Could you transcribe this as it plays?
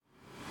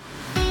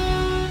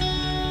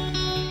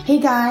Hey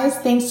guys,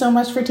 thanks so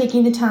much for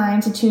taking the time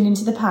to tune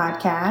into the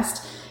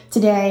podcast.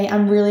 Today,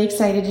 I'm really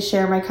excited to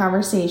share my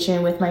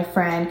conversation with my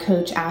friend,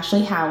 Coach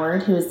Ashley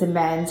Howard, who is the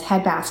men's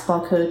head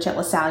basketball coach at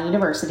LaSalle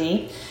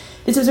University.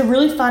 This was a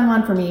really fun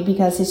one for me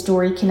because his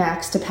story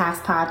connects to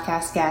past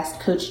podcast guest,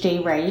 Coach Jay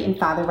Wright and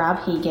Father Rob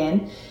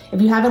Hagan. If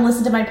you haven't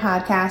listened to my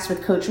podcast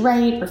with Coach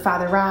Wright or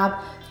Father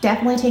Rob,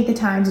 definitely take the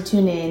time to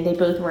tune in. They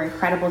both were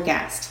incredible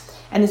guests.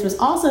 And this was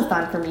also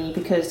fun for me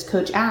because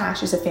Coach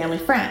Ash is a family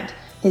friend.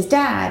 His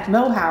dad,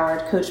 Mo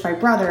Howard, coached my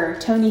brother,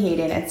 Tony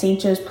Hayden, at St.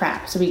 Joe's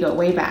Prep, so we go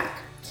way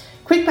back.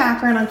 Quick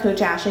background on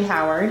Coach Ashley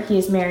Howard. He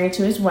is married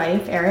to his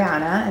wife,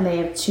 Ariana, and they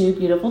have 2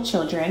 beautiful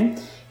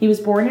children. He was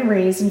born and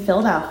raised in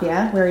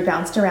Philadelphia, where he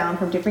bounced around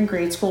from different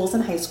grade schools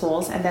and high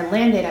schools, and then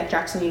landed at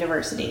Drexel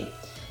University.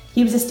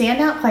 He was a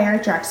standout player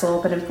at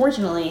Drexel, but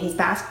unfortunately, his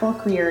basketball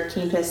career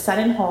came to a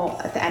sudden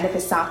halt at the end of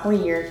his sophomore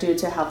year due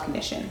to a health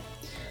condition.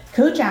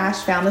 Coach Ash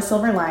found the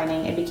silver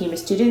lining and became a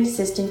student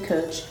assistant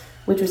coach,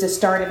 which was the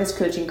start of his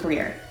coaching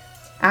career.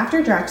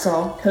 After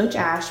Drexel, Coach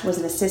Ash was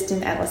an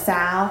assistant at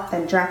LaSalle,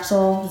 then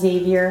Drexel,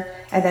 Xavier,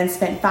 and then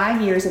spent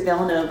 5 years at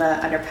Villanova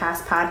under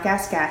past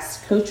podcast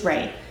guest, Coach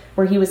Wright,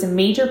 where he was a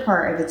major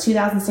part of the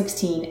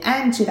 2016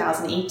 and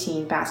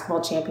 2018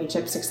 basketball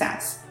championship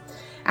success.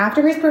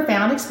 After his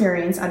profound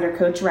experience under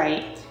Coach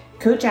Wright,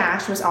 Coach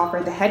Ash was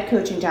offered the head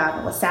coaching job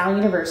at LaSalle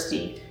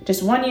University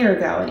just 1 year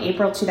ago in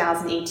April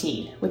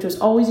 2018, which was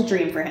always a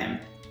dream for him.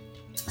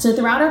 So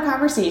throughout our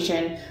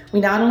conversation,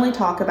 we not only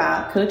talk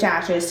about Coach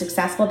Ash's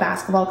successful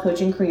basketball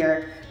coaching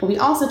career, but we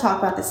also talk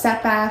about the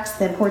setbacks,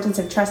 the importance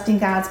of trusting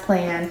God's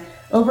plan,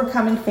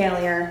 overcoming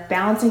failure,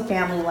 balancing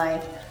family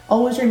life,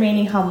 always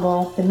remaining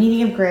humble, the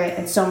meaning of grit,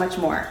 and so much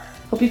more.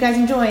 Hope you guys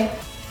enjoy.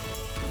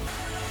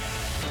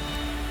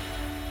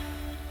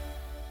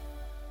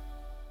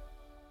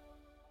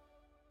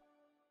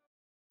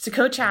 So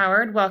Coach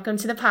Howard, welcome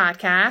to the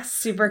podcast.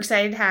 Super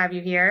excited to have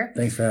you here.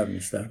 Thanks for having me,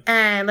 Steph.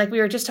 And like we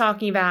were just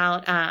talking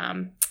about,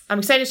 I'm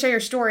excited to share your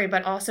story,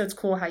 but also it's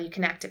cool how you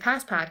connect to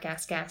past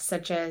podcast guests,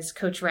 such as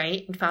Coach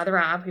Wright and Father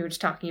Rob, who we were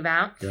just talking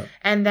about. Yep.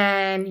 And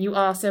then you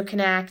also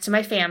connect to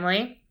my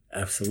family.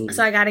 Absolutely.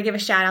 So I got to give a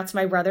shout out to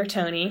my brother,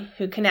 Tony,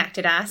 who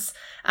connected us.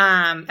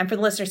 And for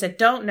the listeners that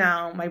don't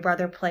know, my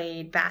brother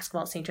played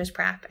basketball at St. Joe's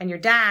Prep, and your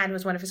dad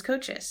was one of his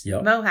coaches,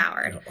 Yep. Mo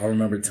Howard. Yep. I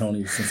remember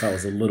Tony since I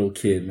was a little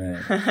kid,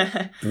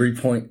 man.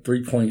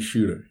 Three-point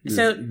shooter. He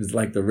was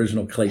like the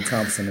original Klay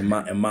Thompson in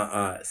my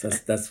eyes.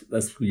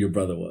 That's who your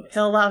brother was.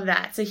 He'll love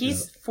that. So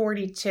he's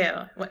 42.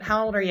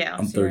 How old are you?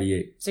 I'm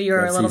 38. So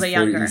you're a little bit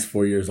younger. He's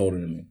 4 years older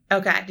than me.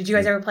 Okay. Did you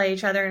guys ever play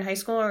each other in high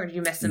school, or did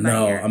you miss him by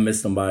a year? No, I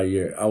missed him by a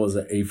year. I was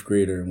an 8th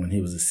grader when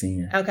he was a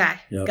senior. Okay.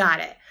 Yep.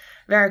 Got it.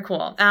 Very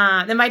cool.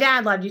 Then my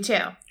dad loved you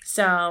too.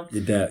 So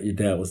your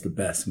dad was the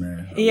best,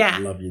 man. I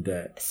love your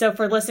dad. So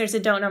for listeners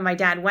that don't know, my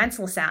dad went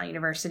to LaSalle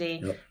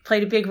University,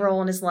 played a big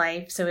role in his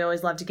life. So he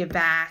always loved to give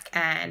back.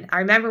 And I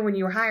remember when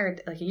you were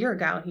hired like a year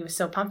ago, and he was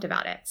so pumped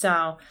about it.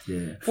 So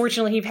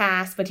fortunately he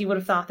passed, but he would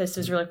have thought this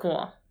was really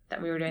cool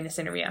that we were doing this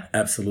interview.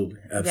 Absolutely.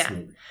 Yeah.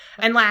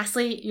 And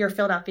lastly, you're a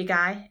Philadelphia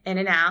guy, in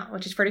and out,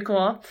 which is pretty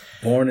cool.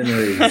 Born and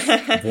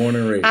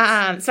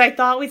raised. So I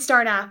thought we'd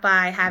start out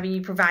by having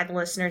you provide the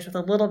listeners with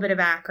a little bit of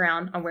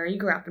background on where you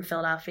grew up in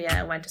Philadelphia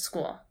and went to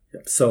school.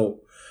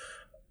 So,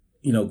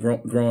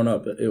 growing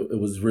up, it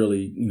was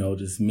really,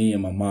 just me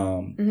and my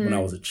mom when I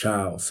was a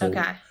child. So,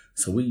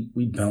 so we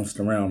bounced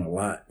around a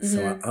lot. Mm-hmm.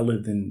 So I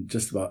lived in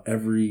just about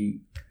every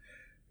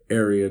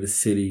area of the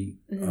city,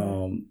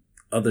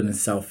 other than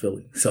South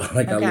Philly. So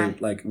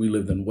we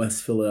lived in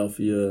West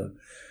Philadelphia.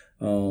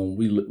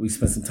 We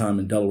spent some time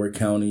in Delaware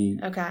County.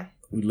 Okay.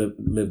 We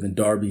lived in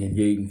Darby and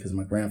Yaden because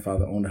my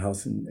grandfather owned a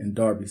house in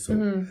Darby. So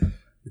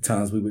the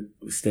times we would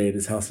stay at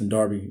his house in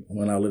Darby.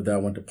 When I lived there, I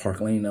went to Park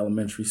Lane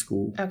Elementary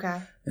School. Okay.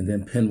 And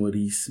then Penwood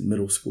East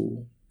Middle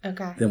School.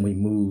 Okay. Then we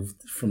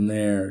moved from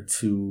there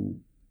to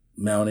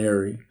Mount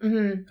Airy.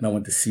 And I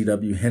went to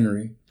C.W.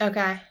 Henry.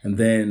 Okay. And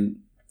then,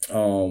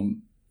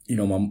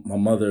 my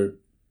mother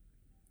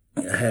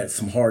had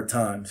some hard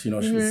times. She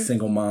was a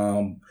single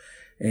mom,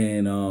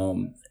 and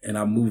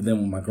I moved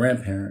in with my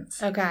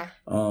grandparents. Okay.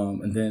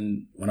 And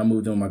then when I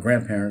moved in with my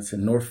grandparents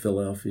in North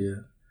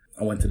Philadelphia,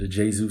 I went to the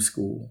Jesus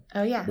School.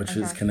 Oh yeah. Which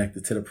is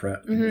connected to the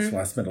prep. So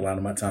I spent a lot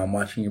of my time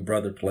watching your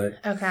brother play.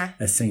 Okay.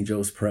 At St.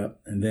 Joe's Prep,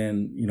 and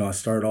then I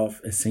started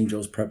off at St.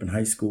 Joe's Prep in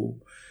high school.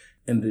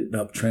 Ended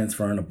up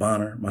transferring to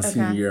Bonner. My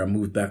senior year, I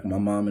moved back with my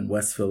mom in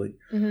West Philly.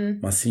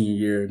 My senior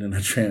year, then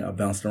I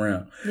bounced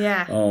around.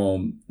 Yeah.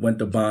 Went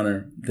to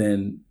Bonner,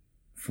 then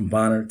from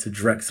Bonner to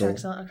Drexel.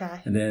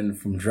 And then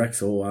from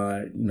Drexel,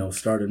 I,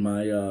 started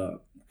my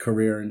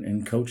career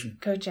in coaching.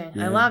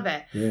 I love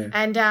it. Yeah.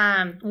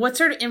 And what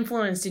sort of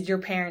influence did your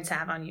parents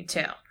have on you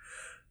too?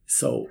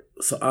 So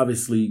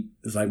obviously,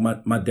 it's like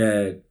my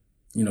dad,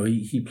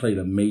 he played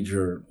a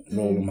major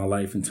role in my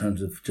life in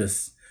terms of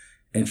just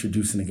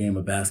introducing the game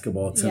of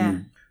basketball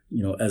to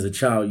me. As a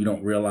child, you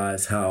don't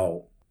realize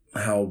how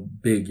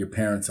big your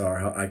parents are,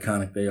 how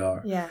iconic they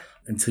are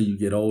until you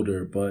get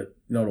older. But,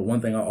 the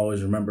one thing I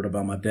always remembered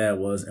about my dad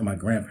was in my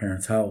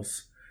grandparents'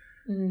 house,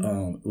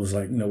 It was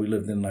like, we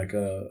lived in like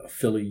a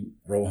Philly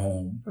row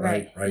home,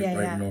 right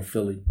in North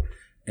Philly.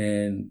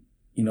 And,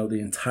 the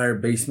entire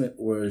basement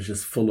was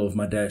just full of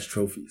my dad's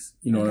trophies.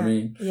 You know what I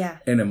mean? Yeah.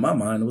 And in my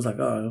mind, it was like,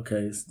 oh, okay,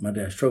 it's my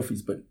dad's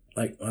trophies. But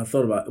like when I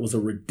thought about it, it was a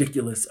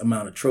ridiculous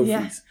amount of trophies.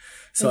 Yeah.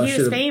 So he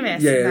was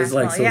famous. Yeah, it's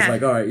like, so it's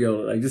like, all right,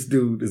 like this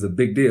dude is a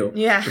big deal.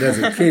 Yeah. But as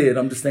a kid,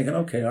 I'm just thinking,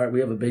 okay, all right,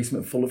 we have a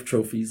basement full of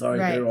trophies. All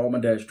right, they're all my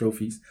dad's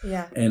trophies.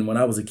 Yeah. And when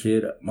I was a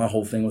kid, my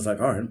whole thing was like,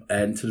 all right, I'm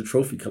adding to the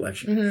trophy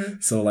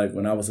collection. So like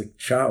when I was a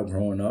child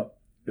growing up,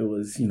 it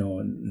was,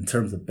 in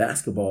terms of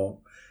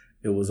basketball,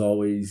 it was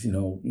always,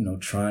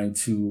 trying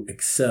to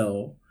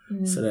excel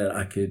so that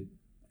I could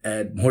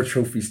add more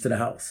trophies to the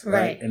house.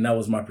 Right. And that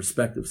was my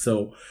perspective.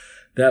 So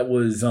that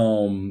was,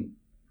 that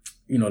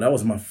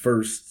was my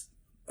first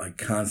like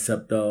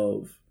concept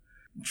of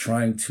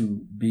trying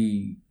to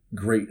be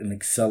great and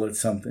excel at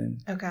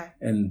something. Okay.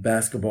 And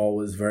basketball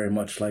was very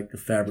much like the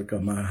fabric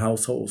of my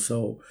household.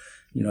 So,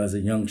 as a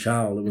young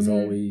child, it was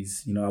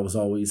always, I was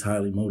always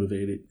highly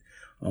motivated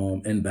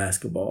in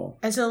basketball.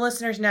 And so the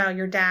listeners know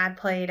your dad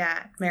played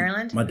at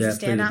Maryland? My dad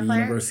played at the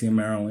University of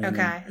Maryland. Okay.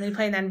 And then he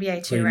played in the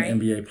NBA too, right? In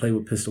the NBA, played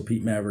with Pistol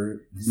Pete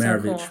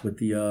Maravich with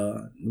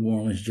the New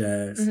Orleans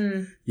Jazz.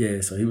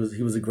 Yeah, so he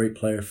was a great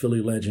player, Philly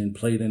legend,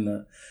 played in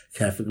the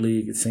Catholic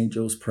League at St.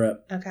 Joe's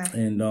Prep. Okay.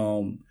 And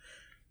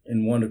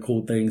one of the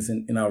cool things,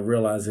 and I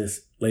realized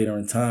this later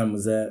in time,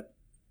 was that,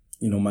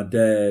 my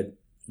dad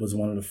was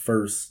one of the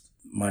first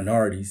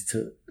minorities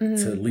to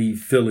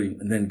leave Philly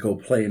and then go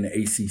play in the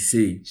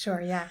ACC.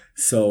 Sure, yeah.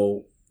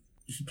 So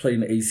he played in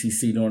the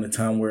ACC during a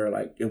time where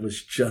like it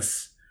was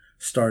just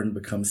starting to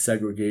become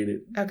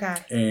segregated. Okay.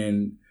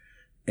 And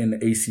the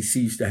ACC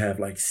used to have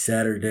like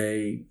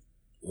Saturday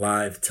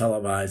live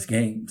televised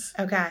games.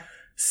 Okay.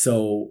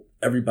 So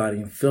everybody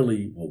in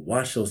Philly would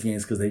watch those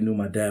games because they knew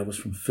my dad was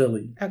from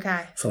Philly.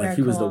 Okay. So like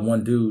he was the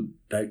one dude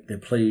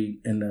that played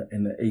in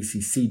the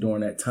ACC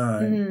during that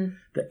time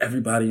that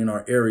everybody in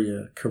our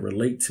area could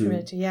relate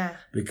to. Yeah.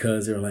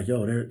 Because they were like,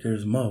 yo,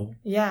 there's Mo.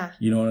 Yeah.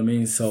 You know what I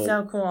mean?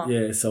 So cool.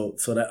 Yeah. So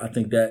that I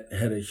think that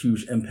had a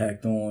huge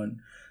impact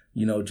on,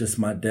 just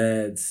my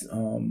dad's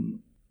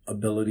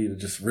ability to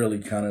just really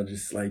kind of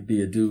just like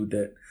be a dude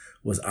that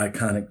was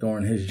iconic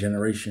during his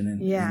generation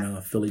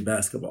in Philly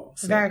basketball.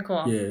 So, very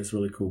cool. Yeah, it's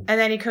really cool. And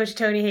then he coached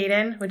Tony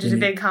Hayden, which is a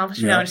big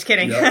accomplishment. Yeah, no, I'm just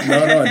kidding. Yeah.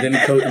 No. And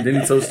then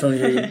he coached Tony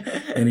Hayden,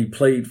 and he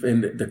played.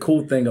 And the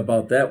cool thing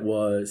about that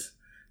was,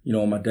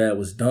 when my dad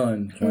was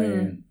done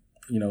playing,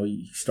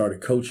 he started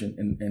coaching,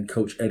 and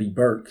Coach Eddie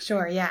Burke.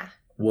 Sure, yeah.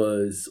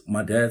 Was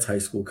my dad's high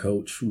school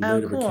coach, who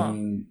later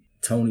became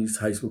Tony's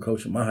high school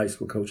coach and my high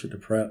school coach at the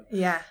Prep.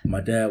 Yeah.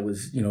 My dad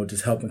was,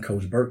 just helping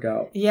Coach Burke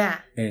out. Yeah.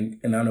 And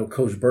I know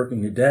Coach Burke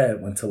and your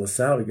dad went to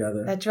LaSalle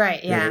together. That's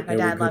right. Yeah. My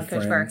dad loved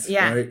Coach Burke.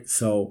 Yeah. Right.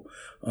 So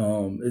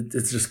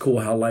it's just cool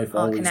how life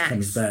always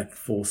comes back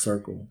full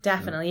circle.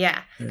 Definitely.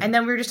 Yeah. And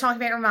then we were just talking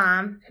about your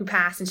mom who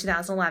passed in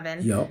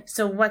 2011. Yep.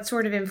 So what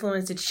sort of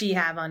influence did she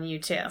have on you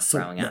too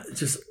growing up?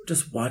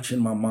 Just watching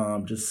my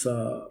mom just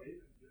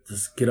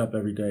get up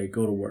every day,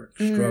 go to work,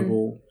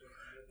 struggle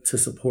to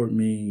support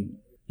me.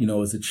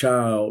 As a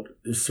child,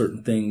 there's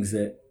certain things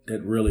that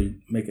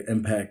really make an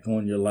impact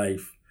on your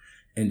life.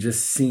 And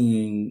just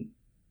seeing,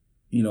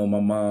 my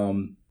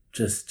mom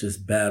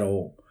just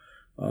battle,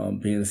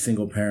 being a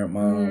single parent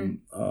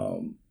mom,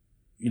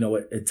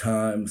 at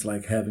times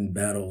like having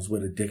battles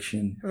with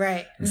addiction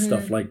right. and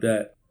stuff like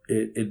that.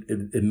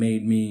 It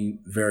made me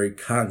very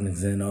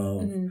cognizant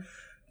of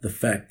the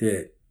fact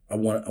that I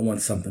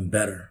want something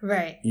better.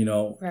 Right.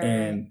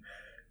 Right.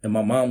 And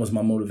my mom was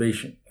my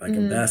motivation. Like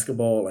in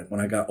basketball, like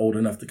when I got old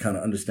enough to kind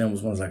of understand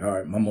was when I was like, all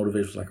right, my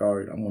motivation was like, all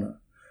right, I want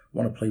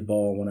to play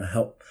ball. I want to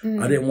help.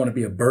 I didn't want to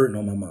be a burden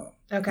on my mom.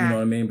 Okay. You know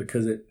what I mean?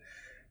 Because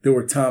there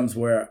were times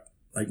where,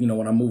 like,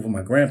 when I moved with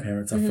my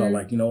grandparents, I felt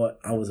like,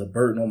 I was a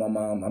burden on my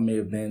mom. I may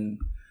have been,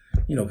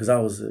 because I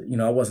was,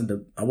 I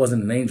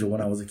wasn't an angel when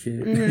I was a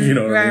kid. You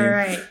know what I mean?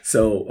 Right.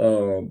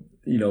 So,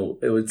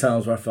 it was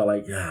times where I felt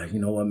like, you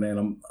know what,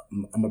 man,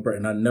 I'm a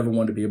burden. I never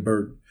wanted to be a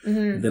burden.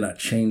 Then I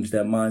changed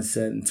that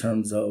mindset in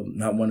terms of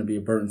not wanting to be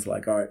a burden. It's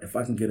like, all right, if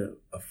I can get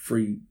a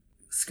free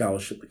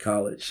scholarship to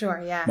college,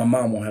 sure, yeah, my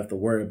mom won't have to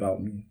worry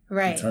about me,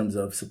 right, in terms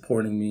of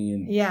supporting me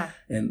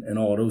and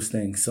all those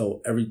things.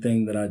 So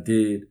everything that I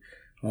did,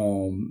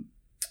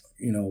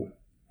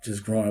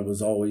 just growing up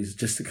was always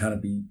just to kind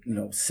of be,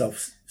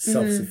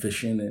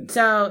 self-sufficient. And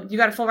so you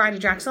got a full ride to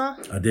Drexel?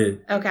 I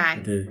did. Okay. I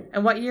did.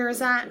 And what year is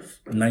that?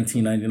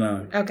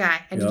 1999. Okay.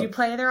 And did you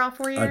play there all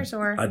 4 years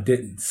or? I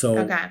didn't. So,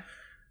 okay.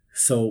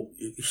 So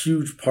a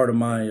huge part of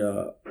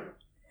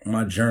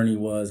my journey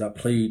was I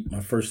played my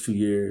first 2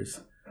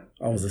 years.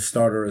 I was a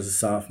starter as a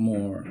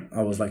sophomore.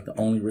 I was like the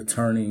only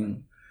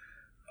returning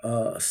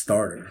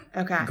starter.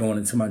 Okay. Going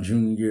into my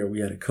junior year,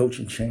 we had a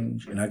coaching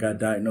change, and I got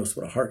diagnosed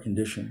with a heart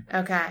condition.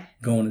 Okay.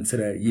 Going into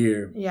that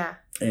year. Yeah.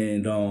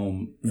 And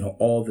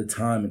all the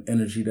time and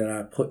energy that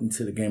I put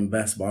into the game of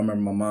basketball. I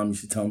remember my mom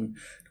used to tell me,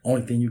 the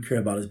only thing you care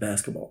about is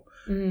basketball.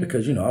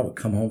 Because I would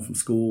come home from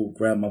school,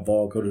 grab my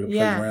ball, go to the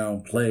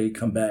playground, play,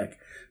 come back,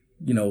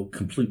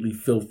 completely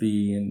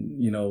filthy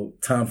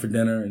and, time for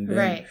dinner and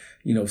then,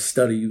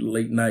 study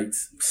late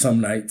nights,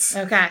 some nights.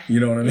 Okay. You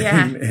know what I mean?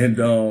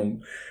 Yeah.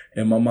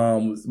 And my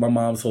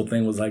mom's whole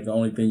thing was like, the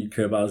only thing you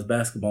care about is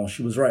basketball. And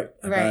she was right.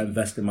 Like, I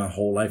invested my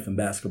whole life in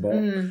basketball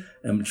and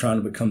I'm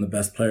trying to become the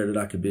best player that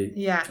I could be.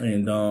 Yeah.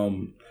 And,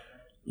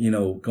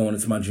 going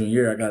into my junior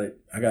year,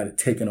 I got it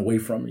taken away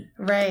from me.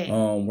 Right.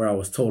 Where I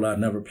was told I'd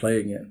never play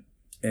again.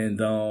 And,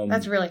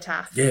 that's really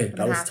tough. Yeah,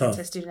 that was tough.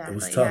 It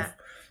was tough. Yeah.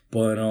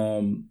 But,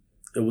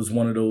 it was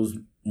one of those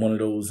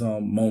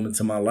moments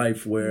in my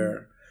life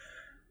where,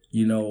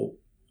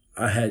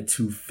 I had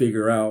to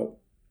figure out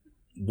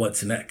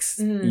what's next.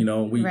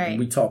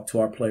 We talk to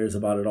our players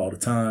about it all the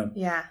time.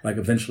 Yeah. Like,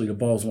 eventually the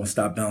ball's going to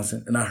stop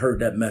bouncing. And I heard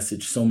that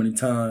message so many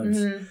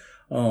times.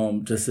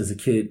 Just as a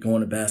kid,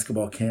 going to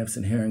basketball camps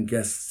and hearing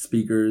guest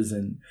speakers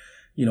and,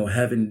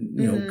 having,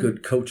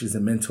 good coaches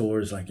and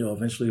mentors, like,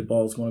 eventually the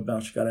ball's going to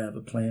bounce. You got to have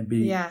a plan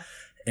B. Yeah.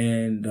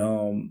 And,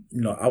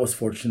 I was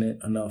fortunate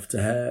enough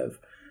to have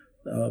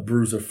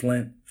Bruiser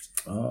Flint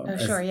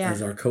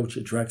as our coach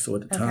at Drexel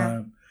at the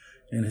time,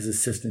 and his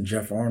assistant,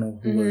 Jeff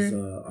Arnold, who was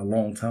a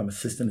longtime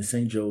assistant at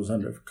St. Joe's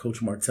under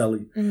Coach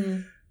Martelli.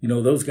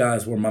 Those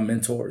guys were my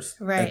mentors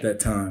at that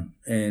time.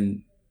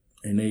 And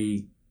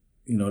they,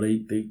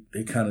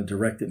 they kind of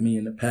directed me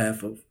in the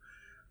path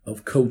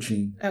of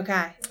coaching.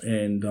 Okay.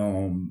 And,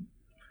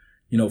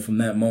 from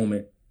that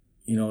moment,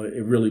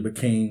 it really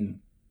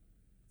became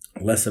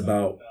less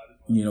about,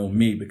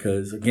 me,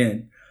 because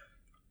again,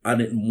 I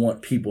didn't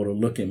want people to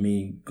look at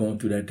me going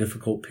through that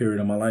difficult period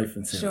of my life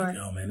and say, like,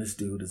 "Oh man, this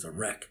dude is a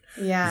wreck.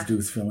 Yeah. This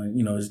dude's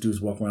this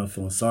dude's walking around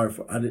feeling sorry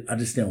for." I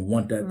just didn't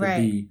want that to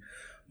be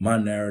my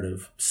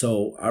narrative.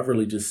 So I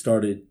really just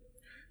started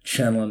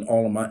channeling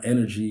all of my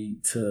energy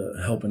to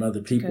helping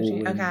other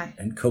people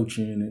and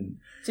coaching. And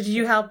so, did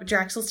you help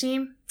Drexel's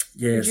team?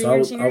 Yeah, so I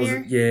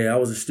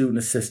was a student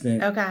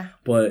assistant. Okay.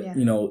 But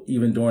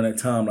even during that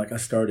time, like, I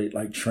started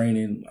like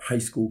training high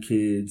school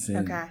kids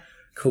and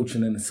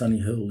coaching in the Sunny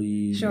Hill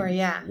League. Sure,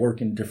 yeah.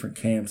 Working different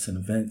camps and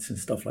events and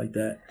stuff like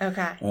that.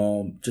 Okay.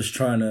 Just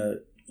trying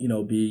to,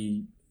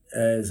 be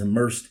as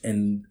immersed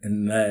in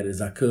that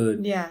as I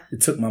could. Yeah.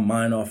 It took my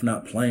mind off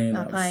not playing.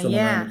 I was still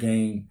around the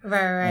game.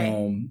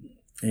 Right.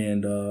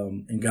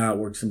 And God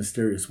works in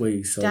mysterious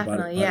ways. So by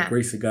the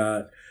grace of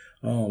God,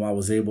 I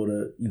was able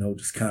to,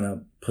 just kind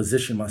of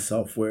position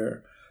myself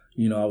where,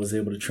 I was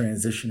able to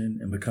transition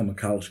and become a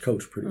college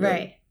coach pretty good.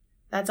 Right.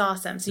 That's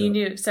awesome. So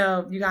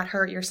you got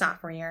hurt your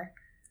sophomore year.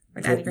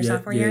 Or your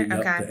sophomore year?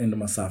 Okay. The end of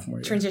my sophomore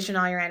year. Transition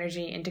all your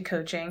energy into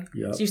coaching.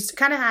 Yep. So you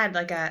kind of had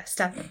like a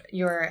step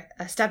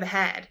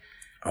ahead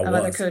of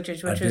other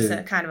coaches, which was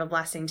kind of a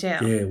blessing too.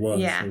 Yeah, it was.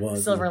 Yeah. It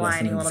was. Silver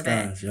lining a little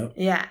bit. Yep.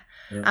 Yeah.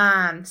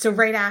 Yep. So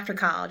right after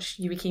college,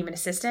 you became an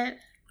assistant.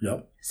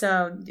 Yep.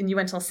 So you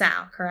went to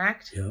LaSalle,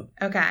 correct? Yep.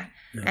 Okay.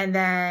 Yep. And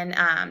then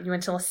you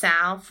went to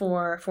LaSalle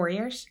for 4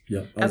 years?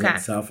 Yep. I was at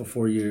LaSalle for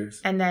 4 years.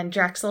 And then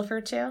Drexel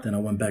for 2? Then I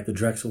went back to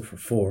Drexel for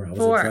 4. I was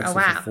at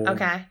Drexel for 4.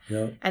 Okay.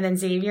 Yep. And then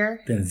Xavier?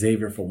 Then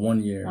Xavier for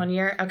 1 year. 1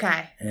 year?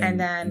 Okay. And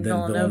then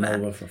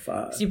Villanova for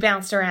 5. So you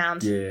bounced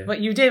around. Yeah. What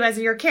you did as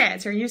your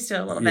kids, you're used to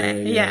it a little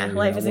bit. Yeah.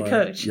 Life as a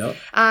coach. Yep.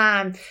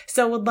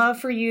 So would love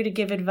for you to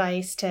give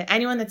advice to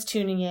anyone that's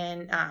tuning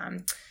in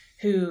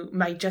who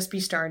might just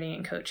be starting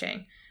in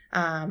coaching.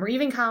 Or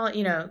even college,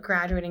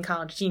 graduating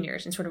college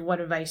seniors, and sort of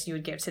what advice you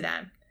would give to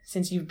them,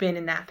 since you've been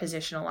in that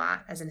position a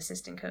lot as an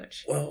assistant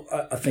coach. Well,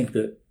 I think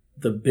that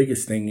the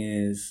biggest thing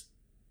is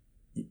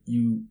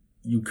you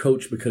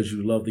coach because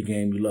you love the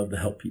game, you love to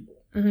help people,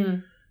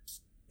 and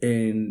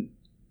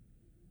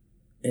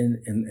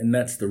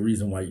that's the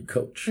reason why you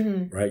coach,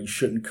 right? You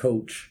shouldn't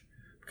coach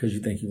because you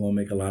think you're gonna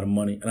make a lot of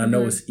money. And I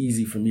know it's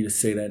easy for me to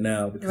say that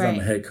now because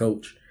I'm a head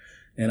coach,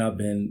 and I've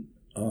been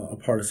a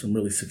part of some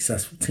really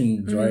successful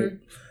teams, right?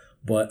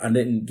 But I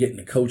didn't get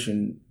into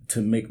coaching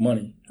to make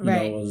money. You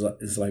know,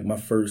 it's like my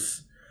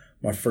first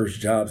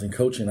jobs in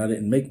coaching. I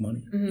didn't make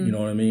money. You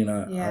know what I mean?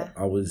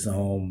 I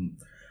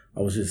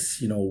was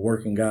just,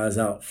 working guys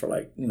out for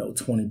like,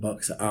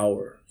 $20 an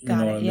hour. You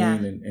know what I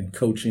mean? And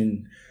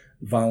coaching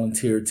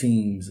volunteer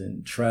teams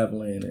and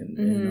traveling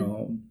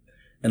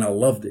and I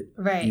loved it.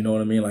 Right. You know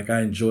what I mean? Like,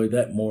 I enjoyed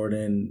that more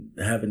than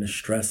having the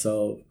stress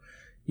of,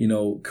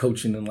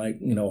 coaching in like,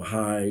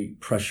 high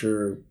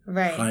pressure,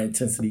 high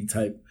intensity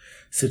type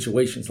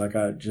situations. Like,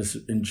 I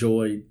just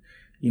enjoyed,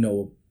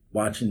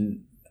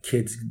 watching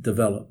kids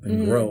develop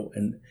and grow,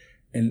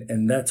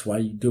 and that's why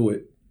you do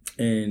it.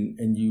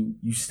 And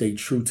you stay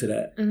true to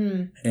that.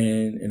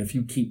 And if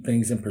you keep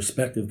things in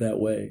perspective that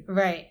way,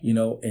 right.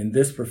 In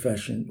this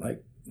profession,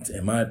 like,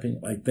 in my opinion,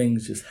 like,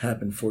 things just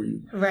happen for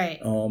you. Right.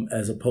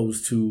 As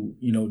opposed to,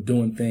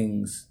 doing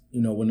things,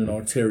 with an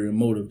ulterior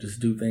motive, just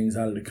do things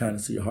out of the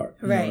kindness of your heart.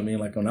 You know what I mean?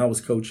 Like, when I was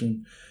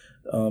coaching,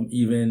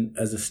 even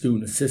as a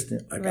student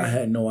assistant, like, I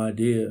had no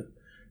idea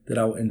that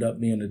I would end up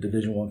being a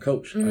Division I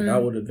coach. Like, I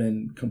would have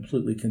been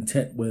completely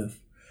content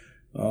with,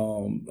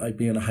 like,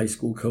 being a high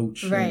school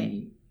coach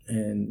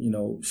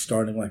and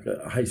starting like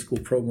a high school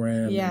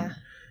program. Yeah.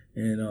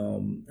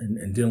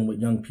 And dealing with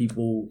young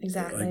people.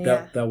 Exactly.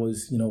 Like, that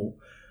was,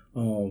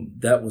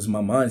 that was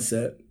my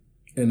mindset.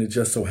 And it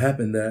just so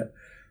happened that,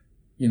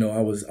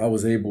 I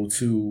was able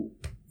to,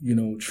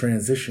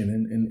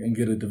 transition and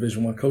get a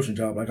Division I coaching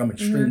job. Like, I'm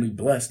extremely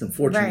blessed and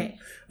fortunate. Right.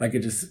 Like,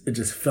 it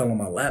just fell on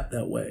my lap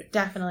that way.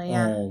 Definitely,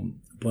 yeah.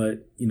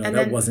 But,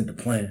 that wasn't the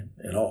plan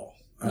at all.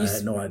 I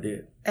had no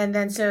idea. And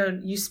then, so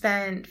you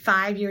spent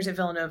 5 years at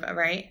Villanova,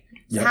 right?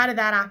 So How did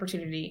that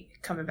opportunity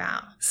come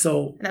about?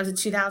 So and that was in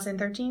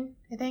 2013,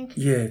 I think?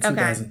 Yeah,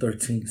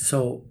 2013. Okay.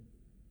 So,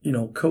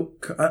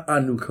 I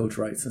knew Coach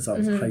Wright since I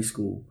was in high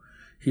school.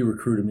 He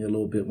recruited me a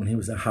little bit when he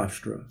was at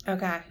Hofstra.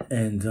 Okay.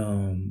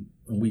 And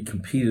we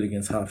competed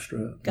against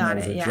Hofstra. When I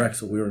was at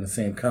Drexel. We were in the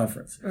same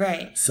conference.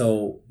 Right.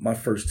 So my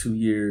first 2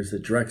 years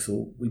at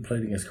Drexel, we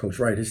played against Coach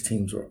Wright. His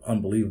teams were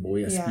unbelievable.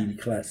 We had Speedy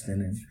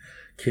Claxton and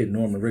Kid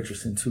Norman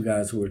Richardson, two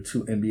guys who were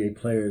two NBA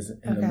players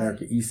in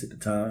America East at the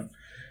time.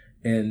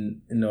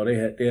 And, they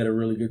had a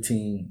really good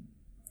team.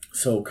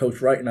 So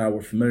Coach Wright and I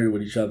were familiar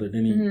with each other.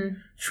 Then he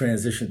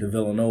transitioned to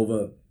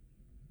Villanova.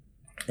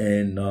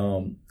 And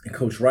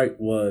Coach Wright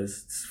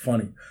it's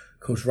funny,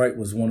 Coach Wright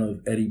was one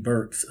of Eddie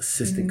Burke's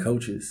assistant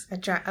coaches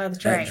at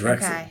Drexel.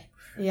 Okay.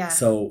 Yeah.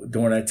 So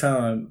during that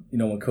time,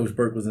 when Coach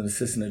Burke was an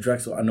assistant at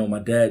Drexel, I know my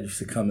dad used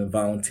to come and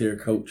volunteer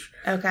coach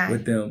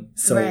with them.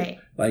 So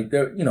like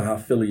they're, how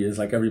Philly is,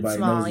 like everybody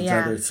knows each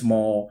other. It's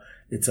small.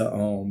 It's a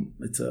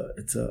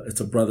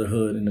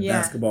brotherhood in the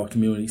basketball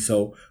community.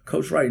 So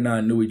Coach Wright and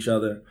I knew each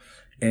other,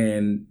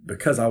 and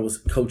because I was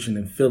coaching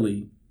in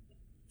Philly,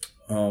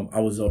 I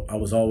was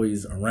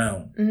always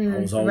around. I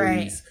was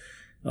always,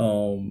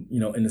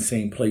 in the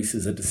same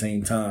places at the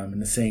same time, in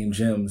the same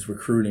gyms,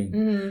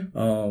 recruiting.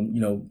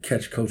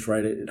 Catch Coach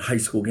Wright at high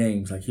school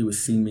games. Like, he would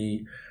see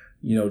me,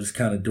 just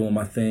kind of doing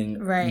my thing.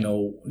 Right.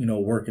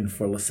 Working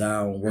for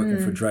LaSalle and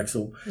working for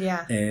Drexel.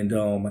 Yeah. And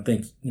I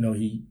think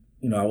he,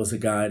 I was a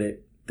guy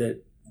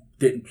that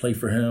didn't play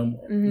for him.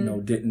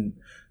 Didn't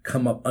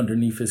come up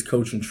underneath his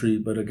coaching tree,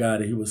 but a guy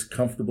that he was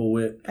comfortable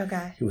with.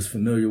 Okay. He was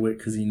familiar with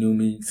because he knew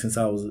me since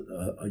I was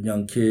a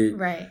young kid.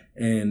 Right.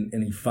 And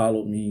he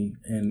followed me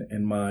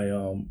in my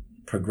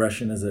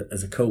progression as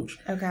a coach.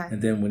 Okay.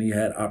 And then when he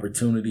had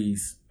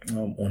opportunities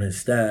on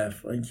his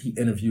staff, like, he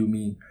interviewed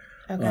me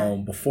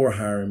before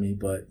hiring me,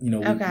 but we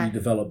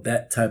developed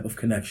that type of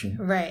connection.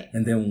 Right.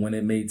 And then when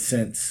it made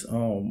sense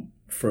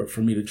for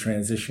me to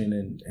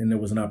transition and there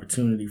was an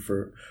opportunity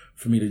for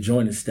me to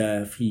join his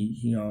staff,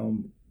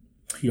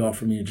 he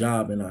offered me a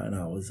job, and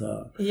I was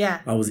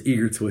I was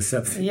eager to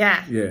accept it.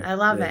 Yeah, I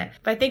love it.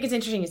 But I think it's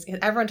interesting because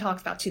everyone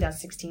talks about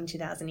 2016,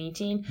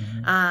 2018.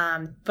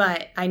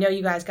 But I know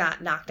you guys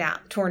got knocked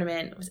out.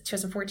 Tournament, was it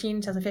 2014,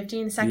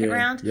 2015, the second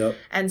round? Yep.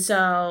 And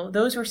so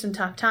those were some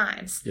tough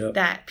times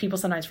that people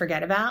sometimes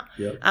forget about.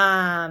 Yep.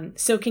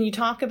 So can you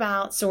talk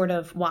about sort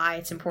of why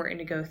it's important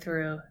to go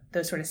through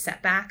those sort of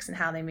setbacks and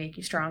how they make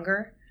you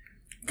stronger?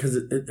 Because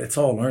it's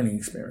all learning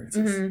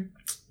experiences.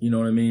 You know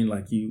what I mean?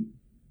 Like, we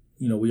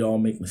all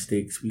make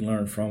mistakes. We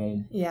learn from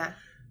them. Yeah.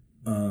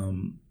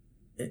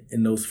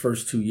 In those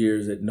first 2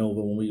 years at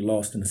Nova, when we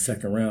lost in the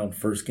second round,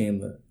 first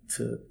game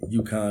to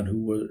UConn,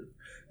 who were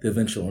the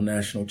eventual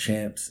national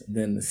champs, and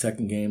then the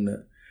second game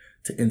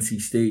to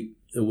NC State,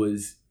 they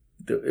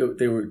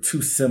were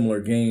two similar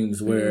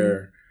games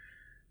where,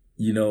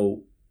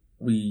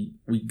 we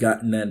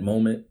got in that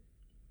moment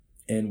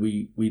and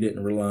we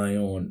didn't rely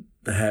on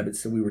the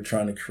habits that we were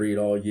trying to create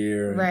all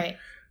year. Right.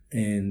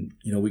 And,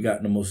 we got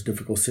in the most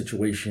difficult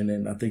situation,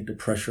 and I think the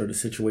pressure of the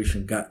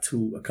situation got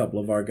to a couple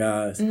of our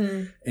guys.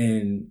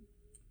 And,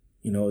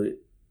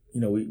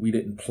 we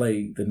didn't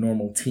play the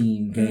normal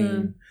team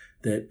game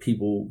that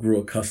people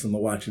grew accustomed to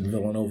watching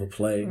Villanova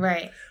play.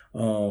 Right.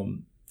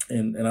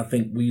 And I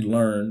think we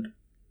learned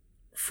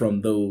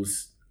from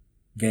those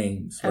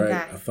games, right?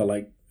 Okay. I felt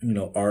like,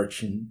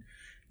 Arch and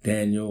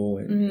Daniel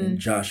and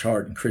Josh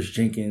Hart and Chris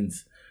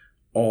Jenkins,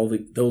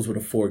 those were the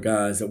four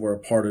guys that were a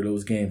part of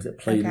those games, that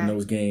played in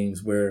those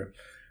games where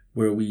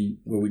we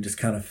just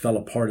kind of fell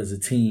apart as a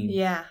team.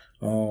 Yeah.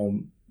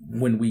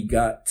 When we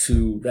got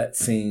to that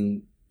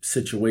same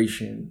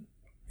situation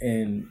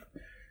in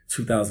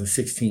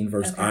 2016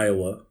 versus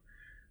Iowa,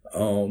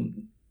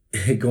 going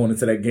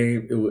into that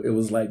game, it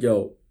was like,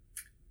 yo,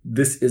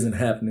 this isn't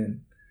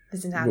happening. This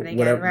isn't happening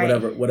again,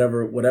 right?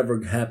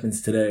 Whatever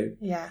happens today.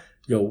 Yeah.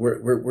 Yo,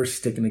 we're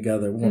sticking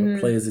together. We're going to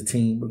play as a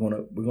team. We're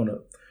gonna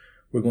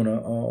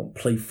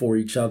play for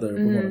each other.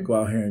 We're gonna go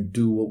out here and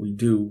do what we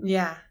do.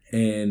 Yeah.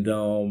 And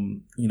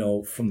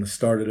from the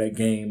start of that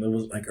game, it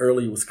was like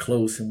early, it was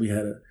close, and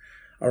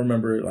I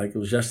remember like it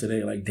was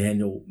yesterday, like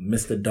Daniel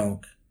missed a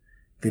dunk,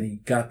 then he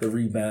got the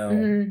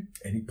rebound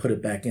and he put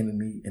it back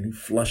in and he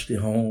flushed it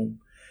home,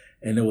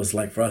 and it was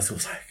like, for us, it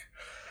was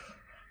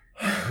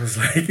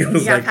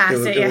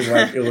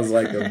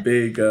like a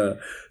big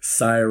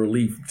sigh of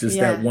relief. Just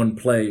that one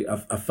play,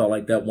 I felt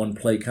like that one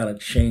play kind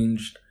of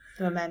changed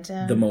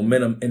the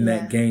momentum in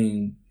that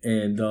game,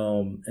 and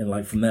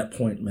like from that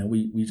point, man,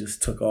 we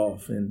just took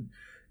off, and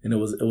it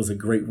was a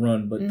great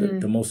run. But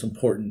the most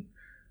important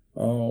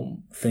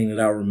thing that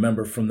I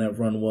remember from that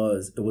run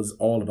was it was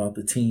all about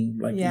the team.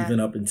 Like even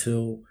up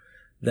until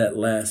that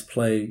last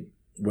play,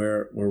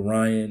 where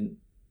Ryan,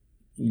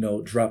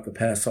 dropped the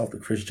pass off to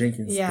Chris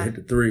Jenkins to hit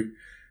the three.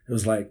 It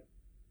was like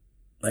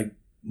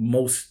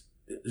most,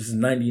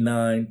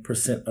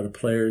 99% of the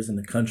players in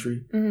the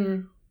country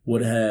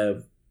would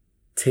have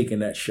taken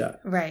that shot.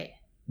 Right.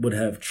 Would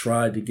have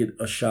tried to get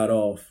a shot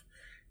off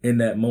in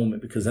that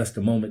moment, because that's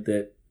the moment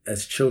that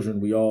as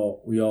children we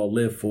all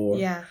live for.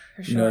 Yeah,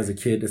 for sure. As a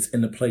kid that's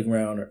in the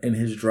playground or in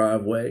his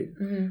driveway,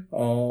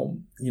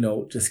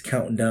 just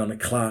counting down the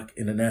clock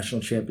in the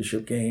national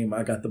championship game.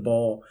 I got the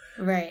ball.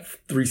 Right.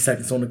 3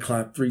 seconds on the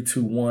clock. 3,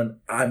 2, 1.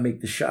 I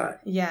make the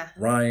shot. Yeah.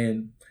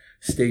 Ryan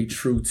stayed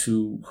true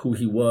to who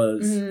he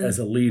was as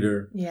a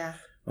leader. Yeah.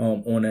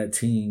 On that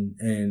team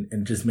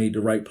and just made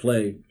the right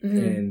play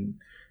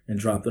and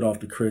dropped it off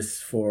to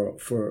Chris for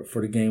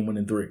the game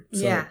winning three.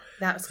 So, yeah,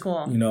 that was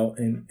cool.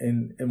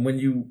 And when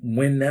you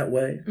win that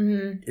way,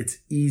 it's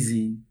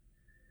easy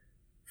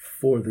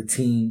for the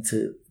team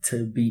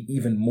to be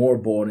even more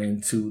bought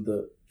into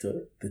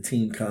the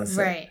team concept.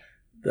 Right.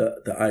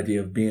 The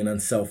idea of being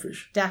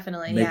unselfish.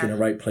 Definitely. Making the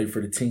right play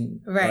for the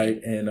team.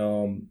 Right.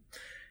 And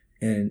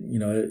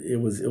it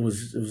was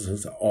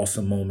an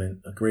awesome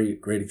moment, a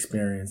great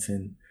experience,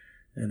 and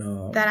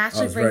that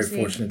actually I was very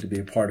fortunate to be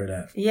a part of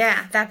that.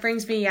 Yeah, that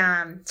brings me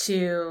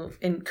to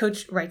in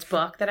Coach Wright's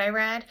book that I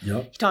read.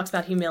 Yep. He talks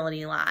about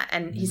humility a lot,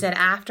 and he said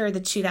after the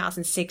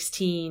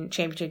 2016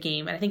 championship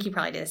game, and I think he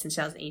probably did this in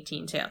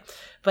 2018 too,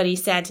 but he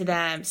said to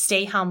them,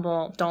 "Stay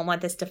humble. Don't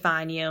let this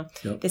define you.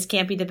 Yep. This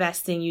can't be the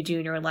best thing you do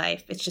in your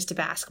life. It's just a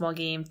basketball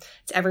game.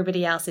 To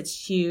everybody else,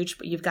 it's huge,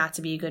 but you've got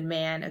to be a good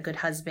man, a good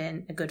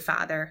husband, a good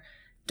father.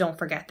 Don't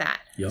forget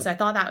that." Yep. So I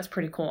thought that was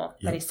pretty cool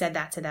that he said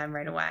that to them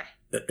right away.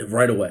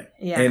 Right away.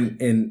 Yeah.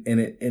 And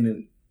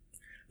it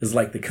is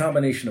like the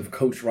combination of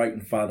Coach Wright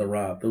and Father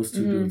Rob. Those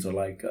two dudes are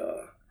like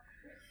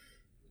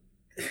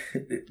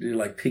they're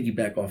like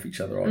piggyback off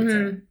each other all the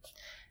time.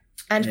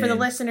 And for the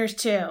listeners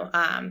too,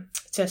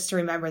 just to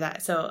remember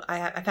that. So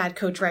I've had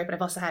Coach Wright, but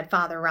I've also had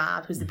Father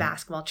Rob, who's the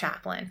basketball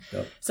chaplain.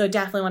 Yep. So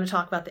definitely want to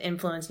talk about the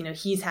influence,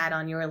 he's had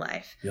on your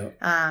life. Yep.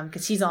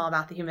 Because he's all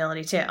about the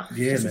humility too.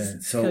 Yeah, man.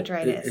 So Coach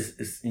Wright is.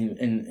 It's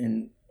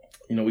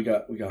we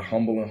got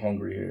Humble and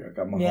Hungry here. I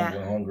got my Humble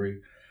and Hungry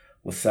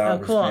LaSalle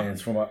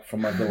wristbands from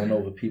my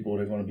Villanova people.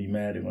 They're going to be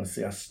mad. They're going to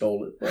say I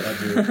stole it, but I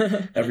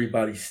did.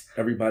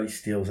 Everybody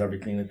steals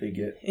everything that they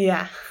get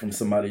from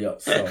somebody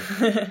else. So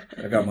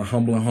I got my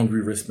Humble and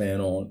Hungry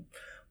wristband on,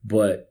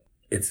 but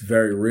it's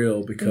very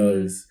real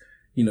because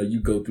you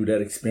go through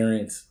that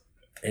experience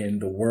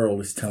and the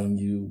world is telling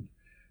you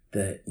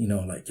that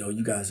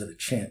you guys are the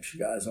champs. You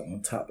guys are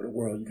on top of the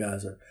world. You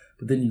guys are.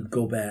 But then you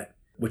go back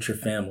with your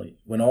family.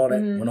 When all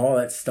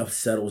that stuff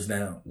settles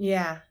down.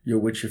 Yeah. You're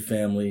with your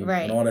family.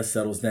 Right. When all that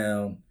settles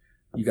down,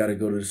 you got to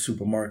go to the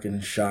supermarket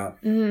and shop.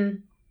 Mm-hmm.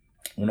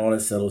 When all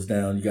that settles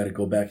down, you got to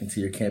go back into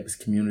your campus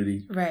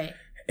community. Right.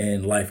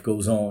 And life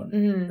goes on.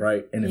 Mm-hmm.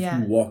 Right. And if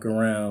you walk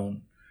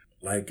around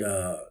like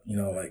I'm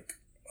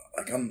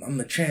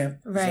the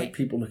champ. Right. It's like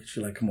people look at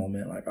you like, come on,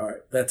 man. Like, all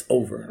right, that's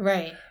over.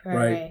 Right.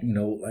 Right.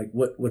 Like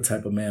what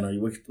type of man are you?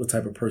 What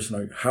type of person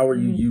are you? How are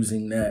you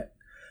using that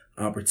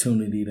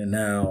opportunity to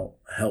now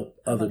help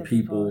other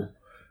people?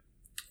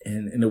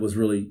 And it was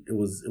really, it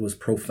was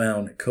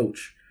profound that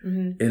Coach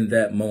in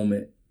that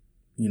moment,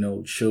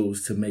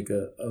 chose to make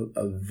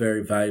a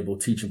very valuable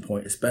teaching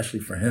point, especially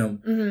for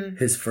him,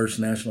 his first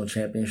national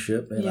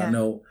championship. And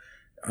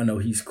I know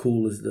he's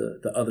cool as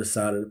the other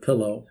side of the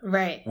pillow.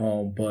 Right.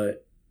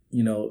 But,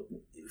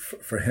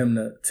 for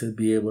him to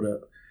be able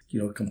to,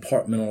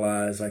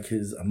 compartmentalize like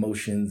his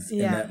emotions in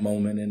that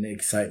moment and the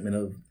excitement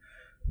of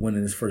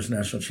winning his first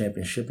national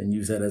championship and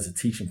use that as a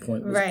teaching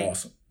point was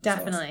awesome.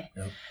 Definitely.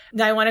 Awesome. Yep.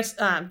 Now I want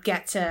to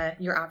get to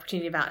your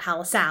opportunity about how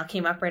LaSalle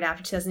came up right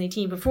after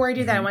 2018. Before I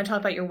do that, I want to talk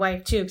about your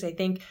wife too, because I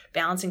think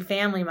balancing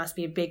family must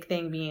be a big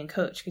thing being a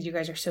coach because you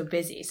guys are so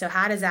busy. So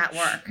how does that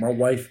work? My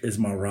wife is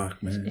my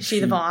rock, man. Is she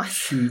the boss?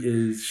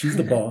 She's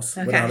the boss,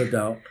 without a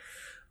doubt.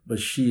 But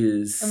she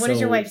is. And what is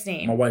your wife's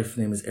name? My wife's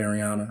name is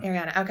Ariana.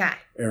 Ariana, okay.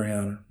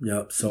 Ariana,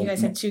 yep. So you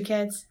guys have 2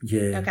 kids?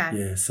 Yeah. Okay.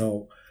 Yeah.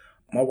 So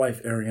my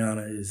wife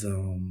Ariana is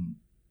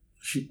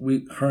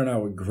her and I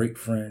were great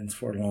friends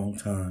for a long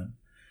time.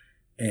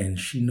 And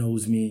she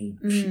knows me.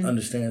 She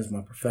understands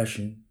my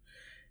profession.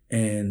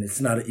 And it's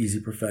not an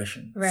easy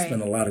profession. Right.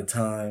 Spend a lot of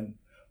time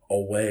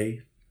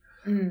away.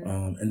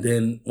 And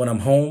then when I'm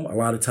home, a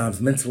lot of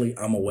times mentally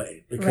I'm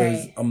away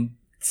because I'm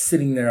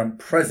sitting there, I'm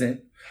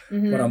present,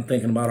 but I'm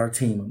thinking about our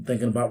team. I'm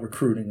thinking about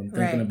recruiting. I'm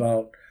thinking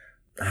about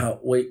how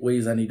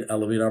ways I need to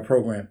elevate our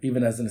program.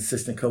 Even as an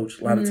assistant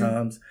coach, a lot of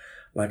times,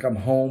 like I'm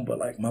home, but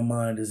like my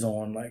mind is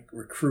on like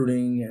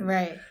recruiting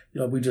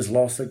and we just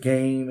lost a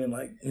game and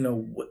like,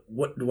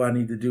 what do I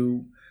need to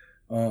do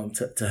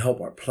to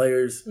help our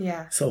players?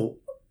 Yeah. So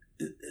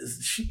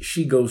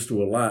she goes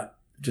through a lot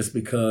just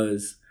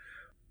because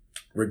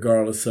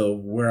regardless of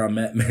where I'm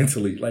at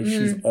mentally, like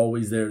she's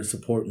always there to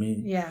support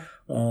me. Yeah.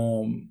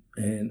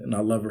 And I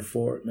love her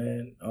for it,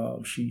 man.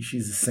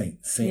 She's a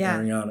saint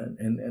Ariana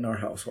in our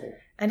household.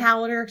 And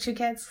how old are your 2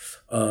 kids?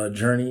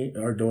 Journey,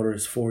 our daughter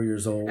is 4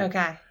 years old.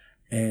 Okay.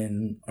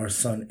 and our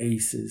son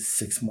Ace is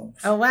 6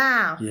 months. Oh,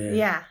 wow.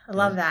 Yeah. I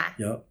love that.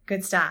 Yep.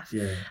 Good stuff.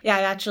 Yeah. Yeah.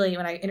 I actually,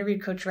 when I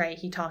interviewed Coach Wright,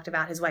 he talked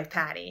about his wife,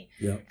 Patty,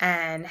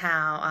 and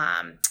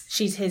how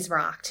she's his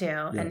rock too.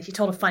 And he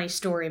told a funny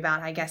story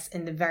about, I guess,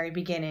 in the very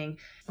beginning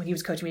when he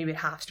was coaching maybe at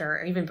Hofstra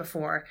or even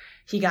before,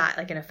 he got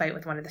like in a fight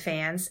with one of the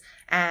fans.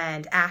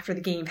 And after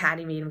the game,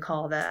 Patty made him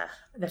call the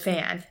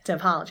fan to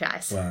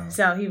apologize. Wow.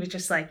 So he was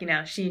just like,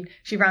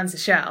 she runs the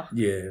show.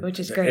 Yeah. Which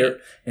is great.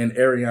 And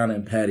Ariana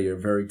and Patty are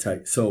very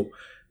tight. So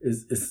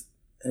it's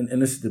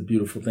and this is the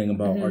beautiful thing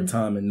about our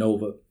time in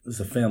Nova. It's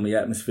a family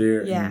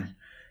atmosphere. Yeah.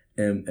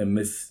 And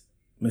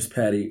Miss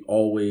Patty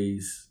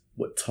always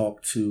would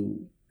talk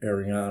to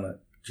Ariana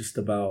just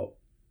about,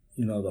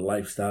 the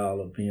lifestyle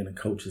of being a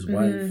coach's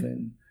wife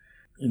and,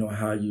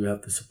 how you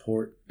have to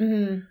support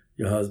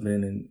your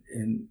husband.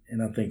 And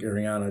I think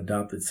Ariana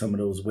adopted some of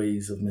those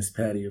ways of Miss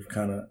Patty of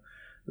kind of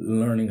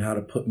learning how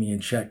to put me in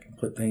check and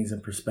put things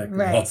in perspective.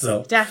 Right.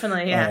 Also.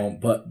 Definitely, yeah.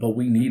 But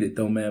we need it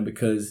though, man,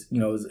 because,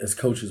 as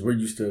coaches, we're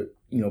used to,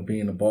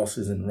 being the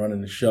bosses and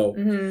running the show.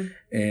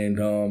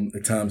 And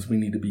at times we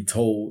need to be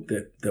told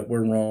that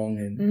we're wrong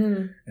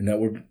and that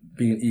we're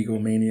being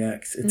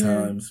egomaniacs at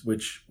times,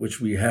 which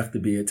we have to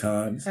be at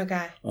times.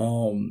 Okay.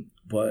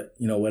 But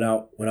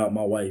without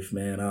my wife,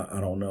 man, I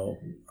don't know.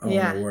 I don't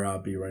know where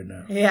I'll be right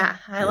now. Yeah,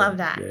 I love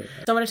that. Yeah.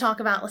 So I want to talk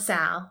about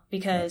LaSalle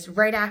because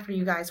right after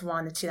you guys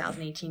won the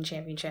 2018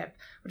 championship,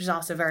 which is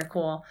also very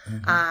cool,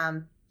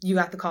 you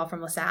got the call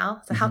from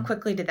LaSalle. So how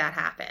quickly did that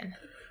happen?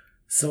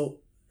 So,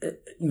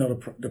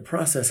 the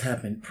process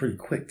happened pretty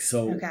quick.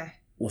 So the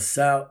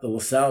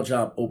LaSalle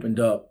job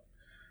opened up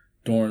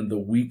during the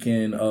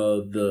weekend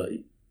of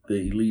the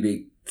Elite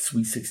Eight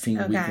Sweet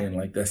 16 weekend,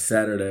 like that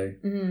Saturday.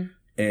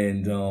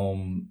 And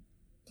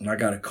I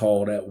got a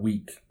call that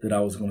week that I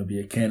was going to be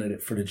a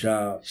candidate for the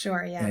job.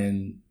 Sure, yeah.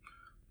 And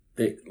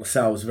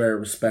LaSalle was very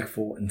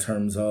respectful in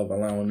terms of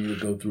allowing me to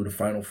go through the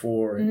Final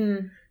Four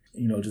and,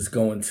 just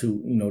going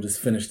to, just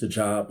finish the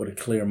job with a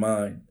clear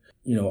mind.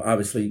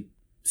 Obviously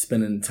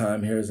spending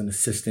time here as an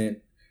assistant.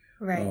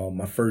 Right.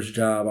 My first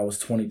job, I was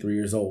 23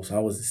 years old, so I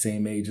was the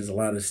same age as a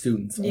lot of the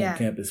students on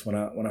campus when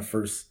I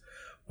first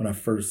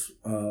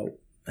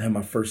had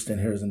my first stint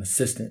here as an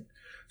assistant.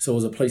 So it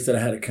was a place that I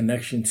had a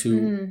connection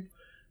to.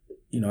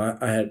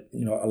 I had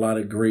a lot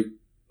of great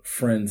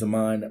friends of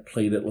mine that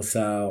played at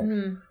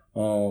LaSalle.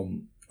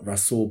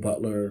 Rasul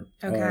Butler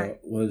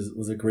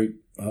was a great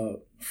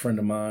friend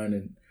of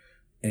mine,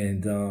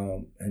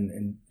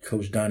 and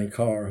Coach Donnie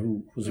Carr,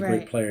 who was a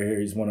great player here.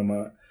 He's one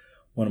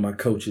of my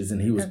coaches,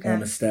 and he was on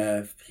the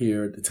staff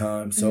here at the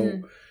time.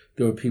 So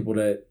there were people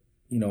that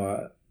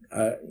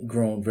I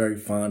grown very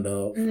fond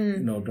of.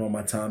 During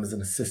my time as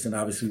an assistant.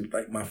 Obviously,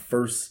 like my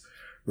first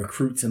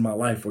recruits in my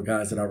life were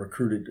guys that I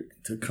recruited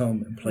to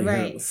come and play here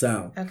at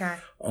LaSalle. Okay.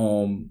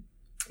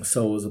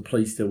 So it was a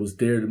place that was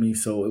dear to me.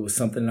 So it was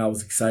something that I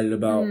was excited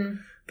about.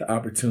 The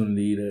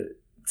opportunity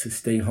to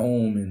stay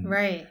home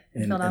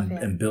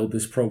and build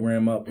this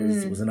program up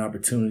was an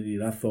opportunity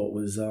that I thought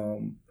was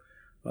an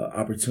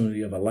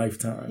opportunity of a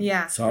lifetime.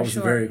 Yeah. So I was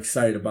very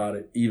excited about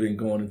it, even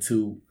going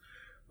into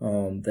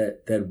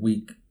that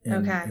week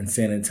in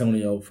San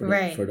Antonio for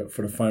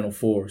the Final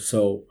Four.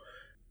 So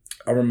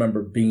I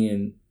remember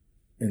being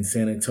in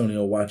San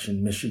Antonio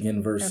watching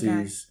Michigan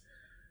versus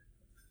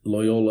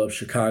Loyola of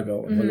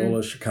Chicago. And Loyola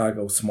of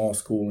Chicago, small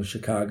school in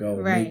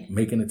Chicago,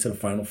 making it to the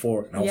Final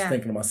Four. And I was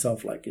thinking to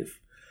myself, like,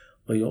 if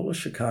Loyola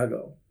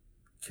Chicago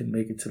can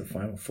make it to the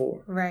Final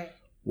Four,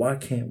 why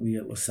can't we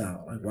at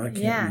LaSalle? Like, why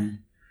can't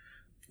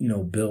we,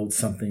 build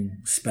something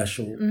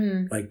special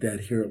like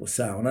that here at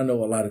LaSalle? And I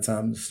know a lot of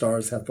times the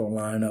stars have to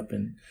line up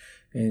and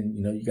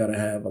you got to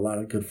have a lot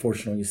of good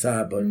fortune on your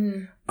side. But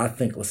I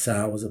think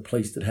LaSalle was a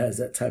place that has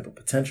that type of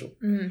potential.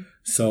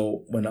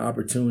 So when the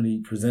opportunity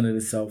presented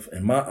itself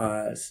in my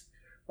eyes,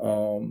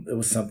 it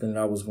was something that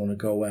I was going to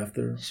go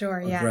after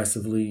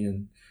aggressively.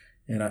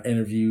 And I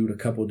interviewed a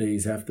couple of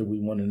days after we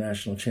won the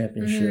national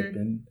championship,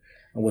 and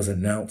I was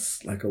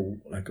announced like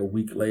a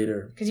week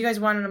later. Because you guys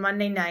won on a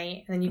Monday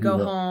night, and then you go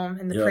home,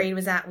 and the parade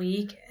was that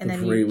week, and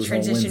then you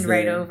transitioned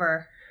right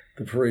over.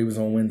 The parade was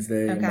on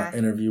Wednesday, and my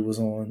interview was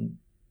on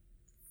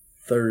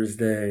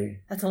Thursday.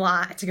 That's a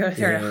lot to go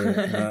through.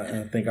 And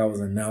I think I was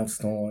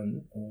announced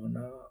on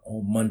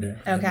Monday.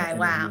 Okay,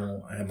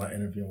 wow. I had my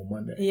interview on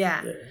Monday.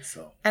 Yeah.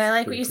 So and I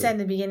like what you said in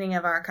the beginning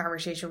of our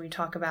conversation. We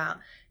talk about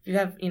if you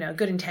have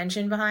good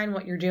intention behind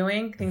what you're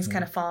doing, things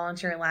kind of fall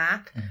into your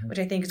lap, which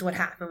I think is what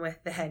happened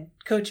with the head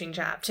coaching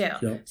job too.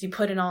 Yep. So you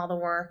put in all the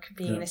work,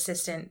 being an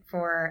assistant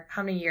for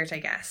how many years? I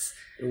guess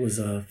it was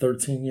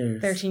 13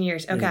 years. 13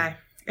 years. Okay. Yeah.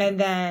 And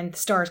then the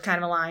stars kind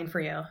of aligned for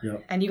you.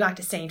 Yep. And you got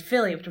to stay in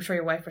Philly, which I'm sure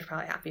your wife was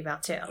probably happy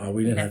about too. Oh,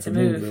 we didn't have to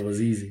move. It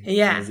was easy.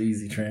 Yeah. It was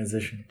easy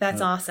transition.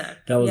 That's awesome.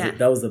 That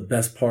was the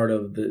best part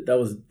of that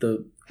was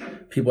the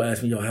people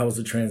ask me, yo, how was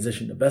the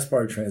transition? The best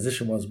part of the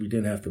transition was we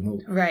didn't have to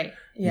move. Right.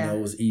 Yeah. You know,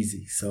 it was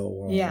easy.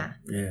 So, yeah.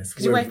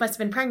 Because your wife must have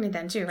been pregnant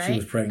then too, right? She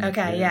was pregnant.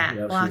 Okay. Yeah.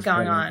 A lot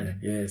going on. Then.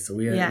 Yeah. So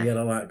we had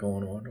a lot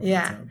going on.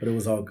 Yeah. But it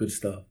was all good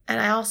stuff. And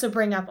I also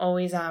bring up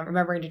always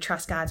remembering to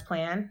trust God's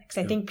plan.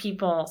 Because I think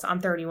people, so I'm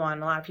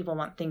 31, a lot of people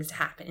want things to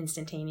happen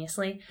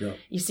instantaneously. Yep.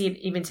 You see it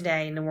even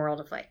today in the world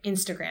of like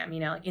Instagram, you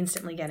know, like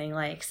instantly getting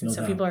likes. And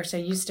so people are so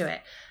used to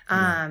it.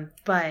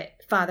 But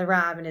Father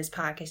Rob in his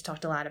podcast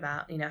talked a lot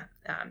about, you know,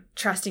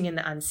 trusting in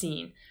the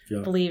unseen,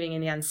 believing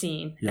in the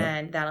unseen,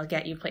 and that'll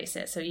get you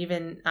places. So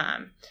even,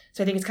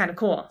 so I think it's kind of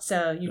cool.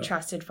 So you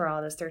trusted for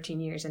all those 13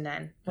 years, and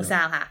then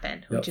LaSalle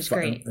happened, which is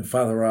great. And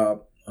Father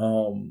Rob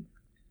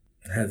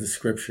has a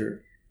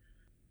scripture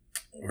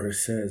where it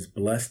says,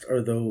 "Blessed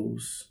are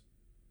those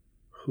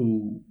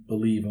who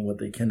believe in what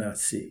they cannot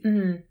see."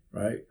 Mm-hmm.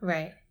 Right?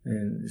 Right.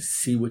 And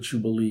see what you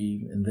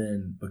believe, and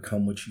then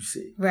become what you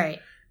see. Right.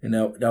 And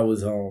that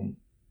was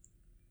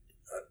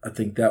I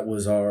think that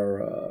was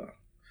our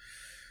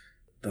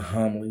the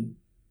homily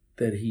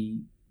that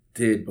he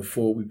did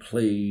before we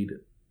played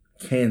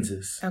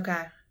Kansas.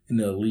 Okay. In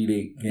the Elite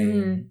Eight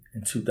game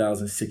in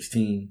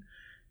 2016,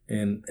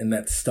 and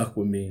that stuck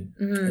with me.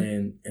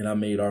 Mm-hmm. And I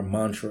made our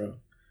mantra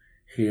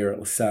here at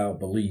LaSalle,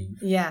 believe.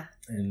 Yeah.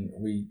 And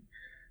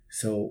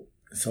so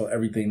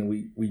everything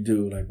that we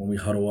do, like when we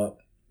huddle up,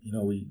 you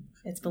know,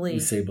 it's believe. We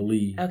say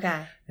believe.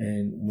 Okay.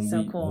 And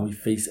when we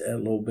face a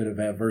little bit of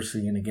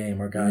adversity in the game,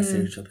 our guys say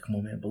to each other, "Come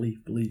on, man, believe."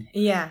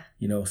 Yeah.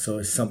 You know, so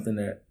it's something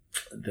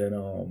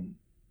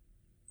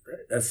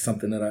that's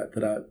something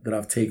that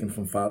I've taken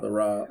from Father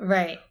Rob.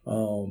 Right.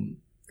 And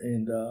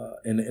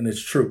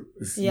it's true.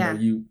 It's, you know,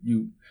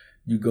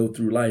 you go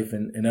through life,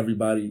 and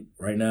everybody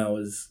right now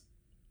is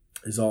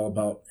all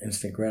about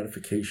instant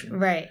gratification.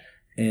 Right.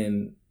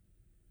 And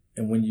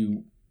when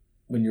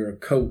you're a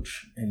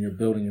coach and you're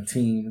building a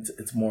team,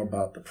 it's more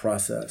about the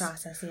process.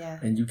 Yeah.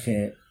 And you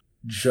can't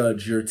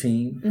judge your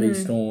team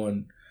based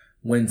on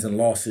wins and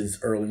losses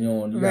early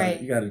on.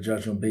 You got to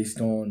judge them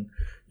based on,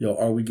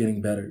 are we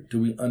getting better? Do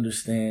we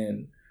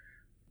understand,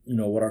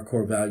 what our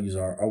core values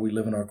are? Are we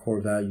living our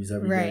core values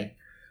every day?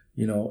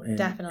 And,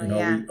 definitely,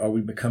 and are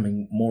we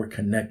becoming more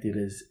connected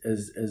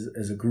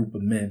as a group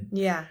of men?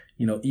 Yeah.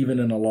 Even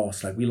in a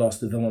loss, like we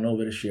lost to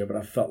Villanova this year, but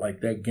I felt like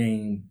that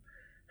game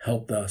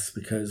helped us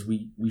because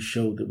we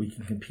showed that we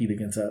can compete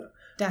against a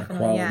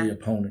quality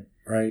opponent,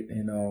 right?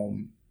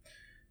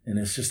 And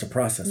it's just a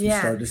process. We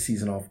started the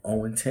season off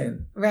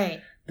 0-10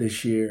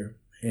 this year,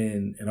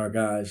 and our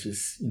guys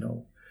just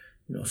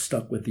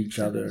stuck with each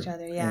other,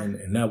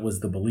 and that was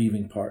the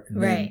believing part.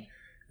 And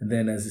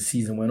then as the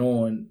season went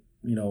on,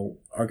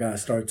 our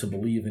guys started to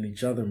believe in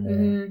each other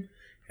more,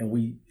 and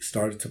we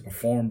started to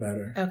perform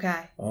better.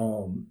 Okay.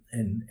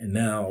 And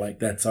now like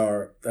that's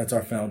our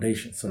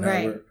foundation. So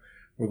now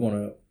we're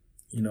gonna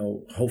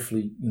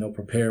hopefully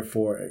prepare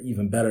for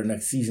even better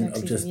next season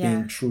of just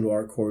being true to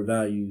our core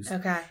values.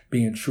 Okay.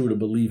 Being true to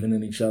believing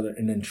in each other,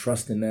 and then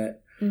trusting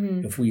that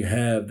if we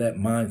have that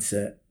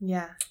mindset,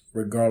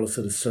 regardless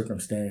of the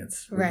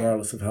circumstance,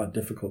 regardless of how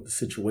difficult the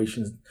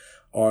situations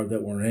are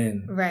that we're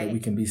in, that we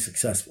can be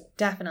successful.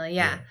 Definitely,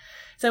 yeah.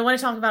 So I want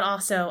to talk about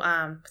also,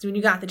 because when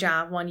you got the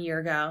job 1 year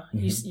ago,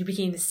 you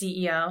became the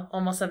CEO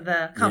almost of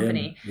the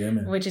company,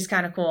 which is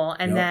kind of cool.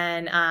 And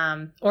then,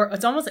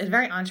 it's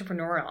very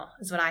entrepreneurial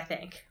is what I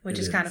think, which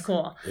is kind of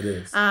cool. It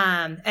is.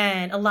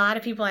 And a lot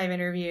of people I've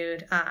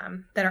interviewed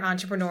that are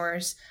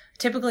entrepreneurs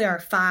typically are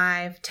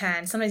 5,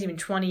 10, sometimes even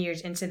 20 years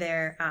into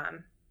their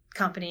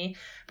company,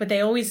 but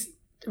they always,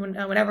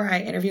 whenever I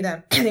interview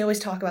them, they always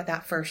talk about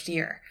that first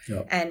year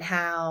and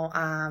how,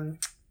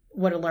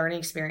 what a learning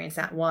experience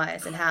that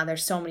was, and how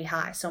there's so many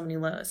highs, so many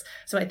lows.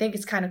 So I think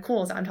it's kind of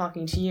cool as I'm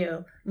talking to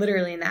you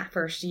literally in that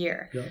first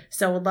year.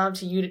 So I would love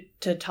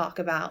to talk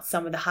about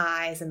some of the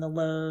highs and the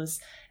lows,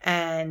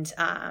 and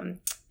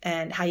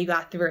how you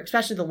got through it,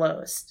 especially the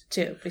lows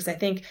too, because I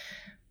think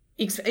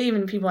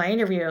even people I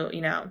interview,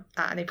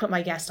 they put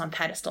my guests on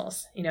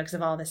pedestals, because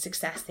of all the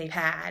success they've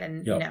had,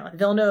 and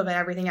Villanova and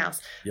everything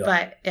else.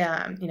 But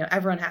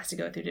everyone has to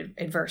go through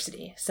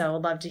adversity. So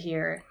I'd love to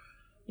hear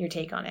your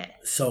take on it.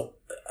 So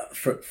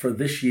for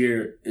this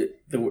year,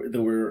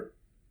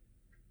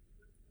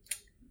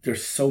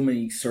 there's so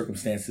many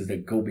circumstances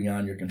that go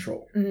beyond your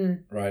control,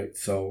 right?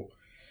 So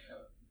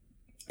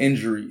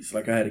injuries,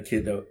 like I had a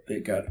kid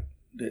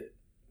that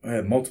I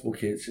had multiple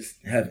kids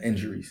just have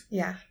injuries.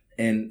 Yeah.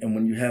 And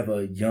when you have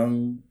a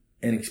young,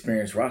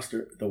 inexperienced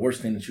roster, the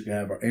worst thing that you can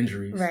have are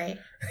injuries. Right.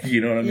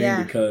 You know what I mean?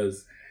 Yeah.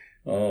 Because,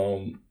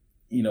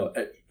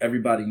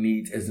 everybody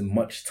needs as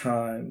much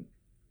time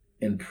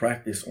in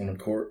practice on the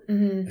court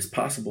as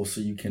possible, so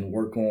you can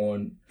work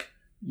on,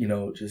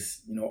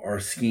 our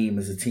scheme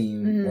as a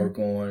team, work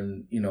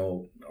on,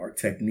 our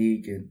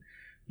technique, and,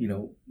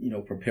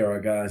 prepare our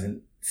guys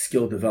in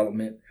skill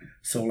development.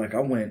 So like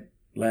I went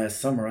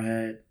last summer,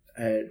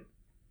 I had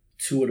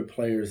 2 of the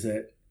players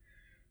that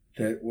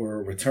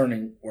were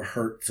returning were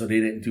hurt, so they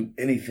didn't do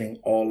anything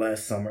all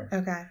last summer.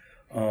 Okay.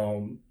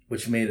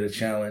 Which made it a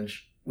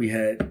challenge. We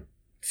had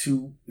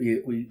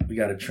we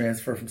got a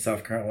transfer from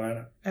South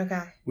Carolina.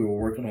 Okay. We were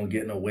working on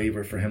getting a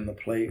waiver for him to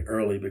play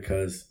early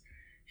because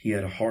he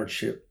had a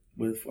hardship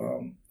with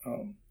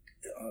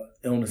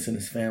illness in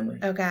his family.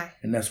 Okay.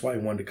 And that's why he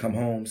wanted to come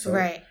home. So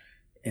right.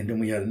 And then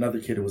we had another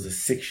kid who was a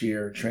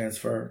 6-year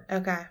transfer.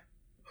 Okay.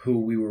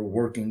 Who we were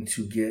working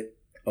to get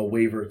a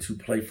waiver to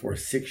play for a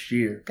 6th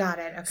year. Got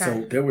it. Okay.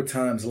 So there were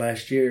times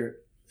last year,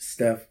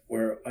 Steph,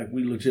 where like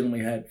we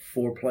legitimately had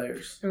 4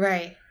 players.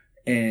 Right.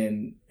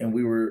 And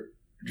we were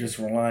just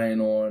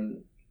relying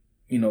on,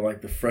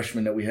 like the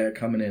freshman that we had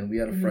coming in. We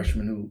had a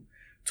freshman who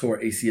tore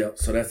ACL.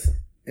 So that's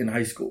in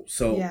high school.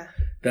 So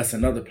that's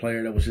another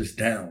player that was just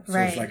down. So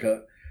it's like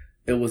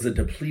it was a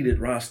depleted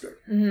roster.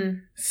 Mm-hmm.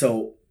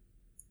 So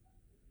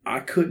I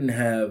couldn't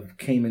have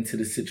came into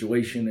the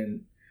situation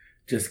and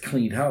just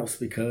cleaned house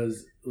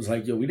because it was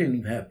like, we didn't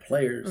even have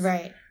players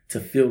to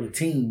fill the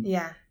team.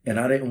 Yeah. And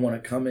I didn't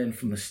want to come in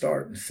from the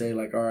start and say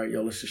like, all right,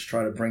 let's just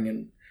try to bring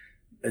in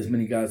as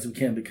many guys as we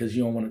can because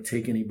you don't want to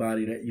take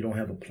anybody that you don't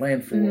have a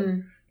plan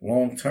for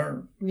long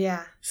term.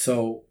 Yeah.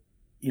 So,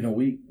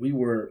 we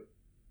were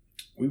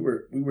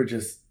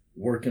just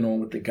working on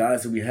with the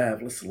guys that we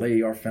have. Let's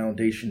lay our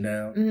foundation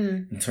down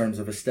in terms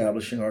of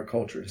establishing our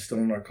culture,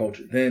 instilling our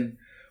culture. Then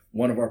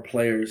one of our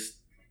players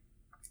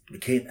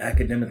became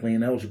academically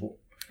ineligible.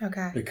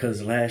 Okay.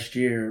 Because last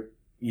year,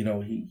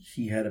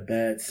 he had a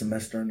bad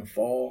semester in the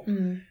fall.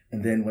 Mm-hmm.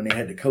 And then when they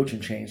had the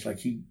coaching change, like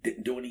he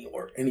didn't do any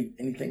work,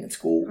 anything in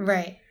school.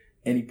 Right.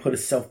 And he put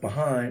himself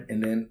behind.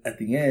 And then at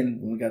the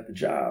end, when we got the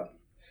job,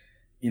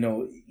 it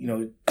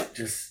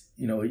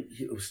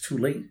was too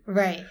late.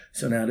 Right.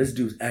 So now this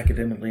dude's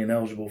academically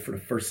ineligible for the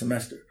first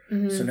semester.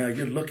 Mm-hmm. So now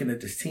you're looking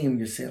at this team and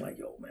you're saying like,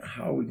 man,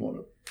 how are we going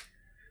to,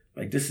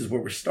 like, this is where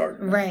we're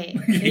starting. Right.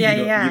 Yeah,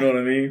 yeah. You know what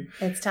I mean?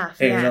 It's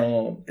tough.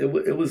 And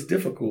it was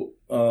difficult.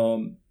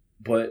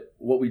 But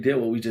what we did,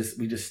 we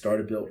just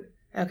started building.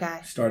 Okay.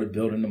 Started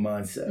building the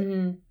mindset.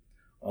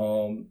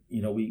 Mm-hmm.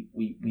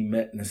 We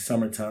met in the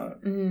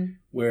summertime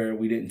where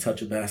we didn't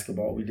touch a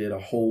basketball. We did a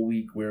whole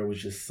week where it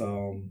was just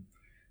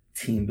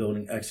team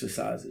building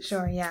exercises.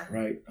 Sure, yeah.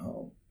 Right.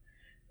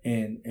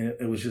 And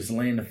it was just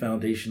laying the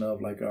foundation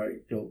of like, all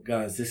right,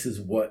 guys, this is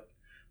what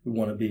we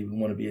want to be. We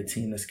want to be a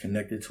team that's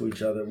connected to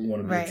each other. We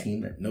want to be a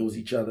team that knows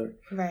each other.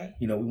 Right.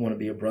 We want to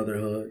be a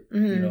brotherhood.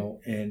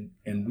 And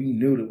we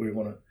knew that we were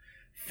going to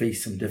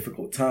face some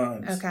difficult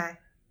times. Okay.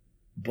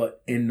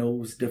 But in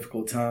those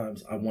difficult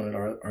times, I wanted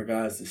our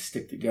guys to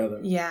stick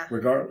together. Yeah.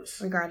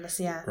 Regardless,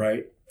 yeah.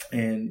 Right.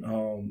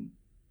 And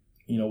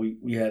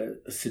we had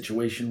a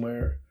situation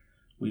where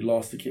we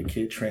lost a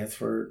kid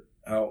transferred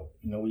out.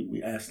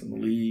 We asked him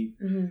to leave.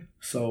 Mm-hmm.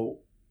 So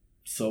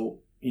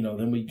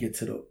then we get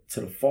to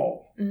the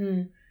fall,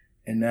 and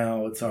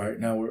now it's all right.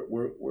 Now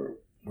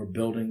we're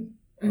building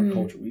our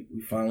culture.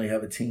 We finally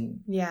have a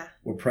team. Yeah,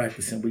 we're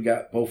practicing. We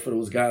got both of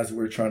those guys that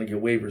we're trying to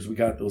get waivers. We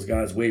got those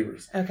guys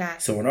waivers. Okay.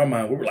 So in our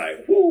mind, we were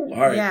like, "Whoo,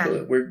 all right,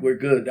 good. We're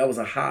good." That was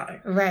a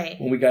high.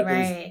 Right. When we got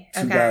those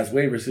 2 guys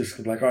waivers, it's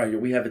like, all right,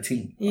 we have a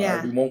team.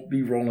 Yeah. We won't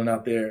be rolling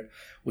out there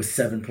with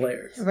 7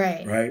 players.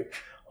 Right. Right.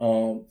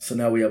 So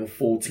now we have a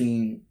full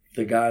team.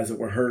 The guys that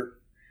were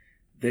hurt,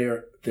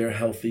 they're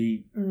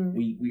healthy.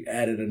 We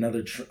added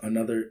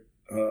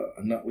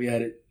we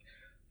added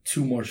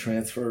 2 more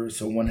transfers.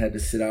 So one had to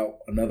sit out.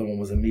 Another one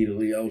was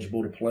immediately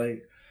eligible to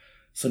play.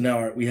 So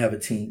now we have a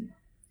team.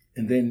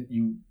 And then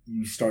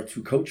you start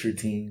to coach your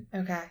team.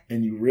 Okay.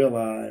 And you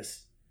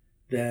realize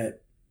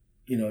that,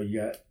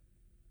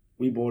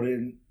 we brought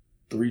in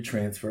 3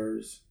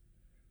 transfers.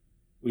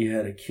 We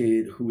had a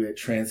kid who had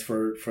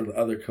transferred for the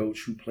other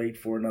coach who played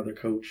for another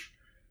coach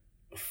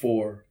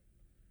before.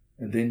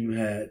 And then you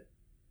had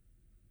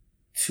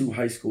 2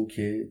 high school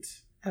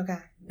kids. Okay.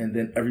 And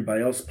then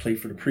everybody else played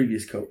for the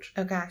previous coach.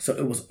 Okay. So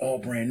it was all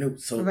brand new.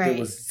 So there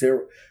was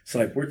 0. So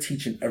like we're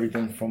teaching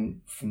everything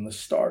from the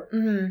start.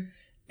 Mm-hmm.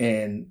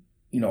 And,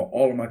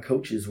 all of my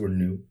coaches were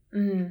new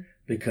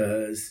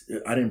because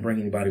I didn't bring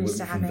anybody with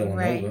me from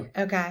Villanova. Right.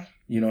 Okay.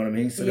 You know what I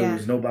mean? So there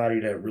was nobody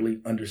that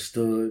really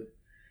understood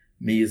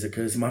me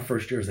because my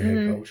first year as a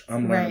head coach.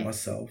 I'm learning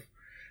myself.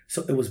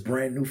 So it was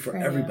brand new for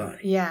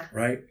everybody. Yeah.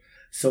 Right.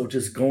 So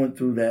just going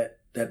through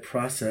that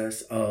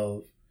process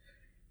of,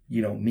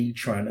 me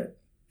trying to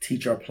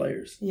teach our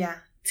players,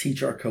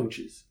 teach our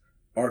coaches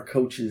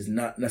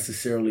not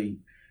necessarily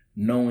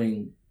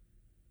knowing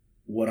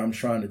what I'm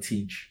trying to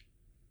teach,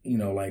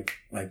 like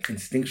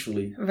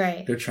instinctually,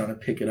 right. They're trying to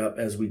pick it up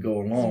as we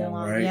go along,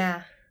 right?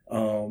 Yeah.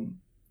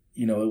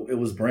 It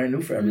was brand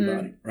new for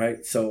everybody,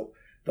 right? So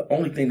the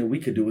only thing that we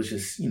could do is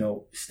just,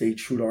 stay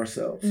true to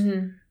ourselves,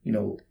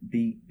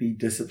 be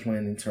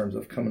disciplined in terms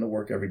of coming to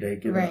work every day,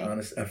 giving an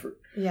honest effort,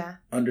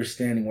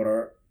 understanding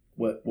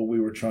what we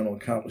were trying to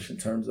accomplish in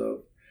terms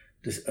of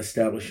just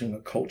establishing a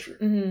culture,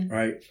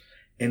 right?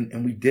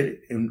 And we did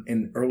it.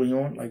 And early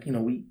on, like,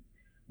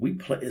 we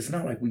play. It's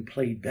not like we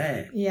played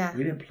bad. Yeah.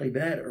 We didn't play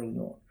bad early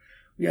on.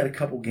 We had a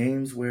couple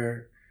games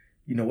where,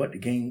 the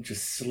game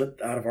just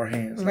slipped out of our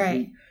hands. Right.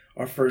 Like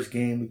our first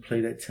game, we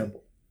played at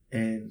Temple.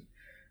 And,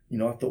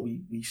 I thought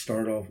we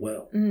started off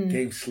well.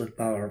 Game slipped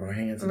out of our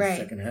hands in the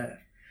second half.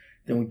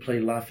 Then we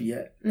played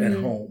Lafayette at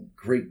home.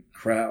 Great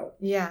crowd.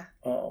 Yeah.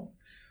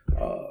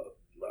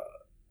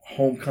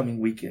 Homecoming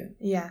weekend.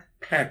 Yeah.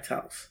 Packed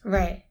house.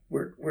 Right.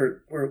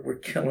 We're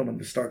killing them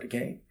to start the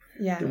game.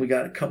 Yeah. Then we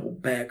got a couple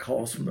bad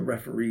calls from the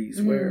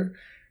referees where,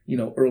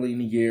 early in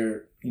the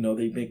year,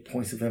 they make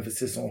points of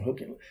emphasis on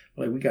hooking.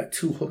 Like we got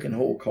 2 hook and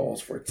hold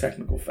calls for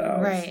technical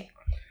fouls. Right.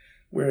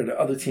 Where the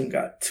other team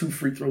got 2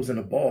 free throws and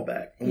a ball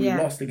back. And we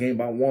lost the game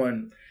by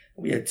 1.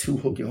 We had 2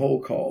 hook and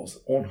hold calls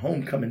on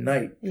homecoming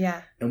night.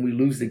 Yeah. And we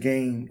lose the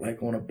game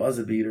like on a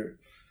buzzer beater.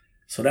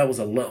 So that was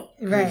a low.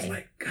 Right. It was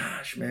like,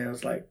 gosh, man. It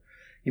was like,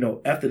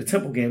 after the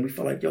Temple game, we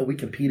felt like, we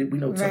competed. We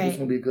know Temple's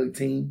going to be a good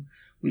team.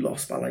 We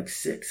lost by like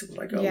 6. It was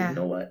like, you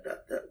know what?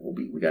 That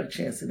we got a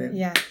chance, and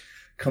then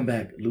come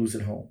back, lose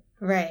at home.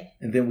 Right.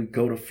 And then we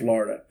go to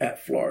Florida,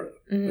 at Florida,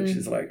 which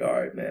is like, all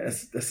right, man,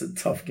 that's a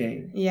tough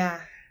game. Yeah.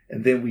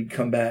 And then we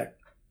come back,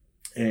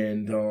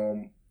 and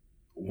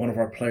one of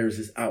our players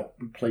is out.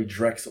 We play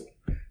Drexel.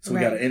 So we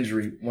got an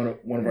injury. One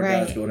of our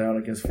guys go down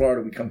against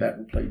Florida. We come back,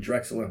 we play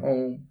Drexel at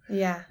home.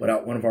 Yeah.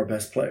 Without one of our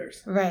best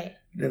players. Right.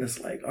 Then it's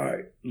like, all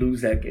right,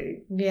 lose that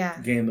game.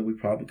 Yeah. Game that we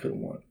probably could have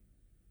won.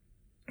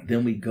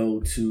 Then we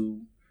go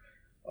to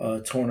a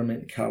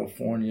tournament in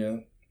California,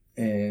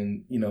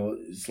 and,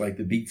 it's like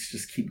the beats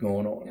just keep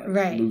going on.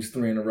 Like lose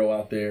 3 in a row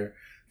out there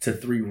to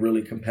 3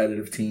 really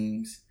competitive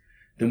teams.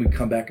 Then we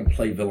come back and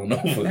play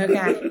Villanova.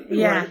 Okay.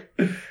 Yeah.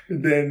 And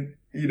then,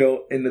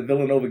 in the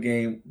Villanova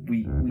game,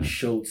 we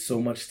showed so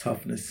much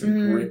toughness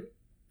and grit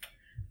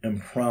and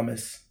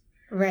promise.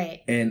 Right.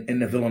 And in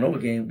the Villanova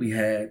game, we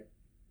had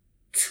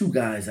 2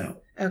 guys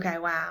out. Okay,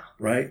 wow.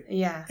 Right?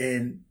 Yeah.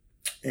 And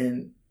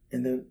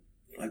then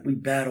like we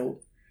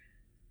battled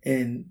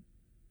and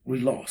we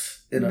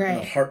lost in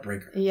a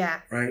heartbreaker.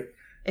 Yeah. Right?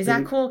 Is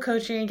that cool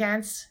coaching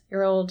against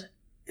your old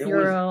It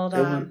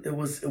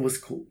was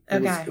cool.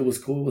 Okay. It was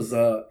cool.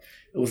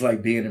 It was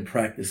like being in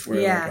practice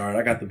where like, all right,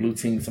 I got the blue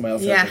team, somebody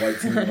else has the white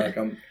team. Like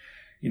I'm,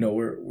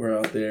 we're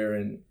out there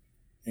and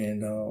I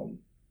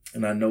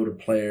know the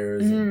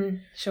players.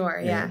 Sure.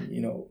 And,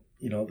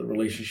 the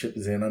relationship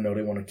is in. I know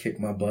they want to kick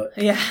my butt.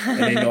 Yeah.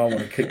 And they know I want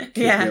to kick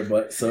their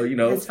butt. So,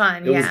 it's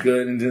fun. It was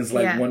good. And then it's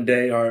like one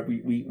day, all right,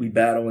 we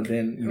battle, and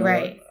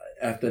then,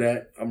 after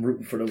that, I'm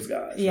rooting for those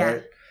guys. Yeah.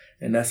 Right?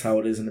 And that's how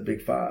it is in the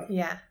Big 5.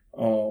 Yeah.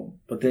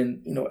 But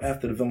then,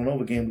 after the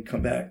Villanova game, we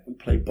come back, we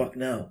play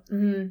Bucknell,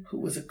 who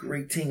was a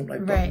great team.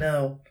 Like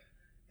Bucknell,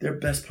 their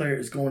best player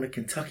is going to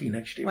Kentucky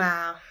next year.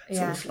 Wow.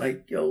 So it's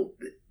like,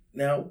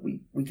 now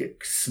we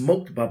get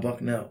smoked by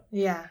Bucknell.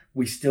 Yeah.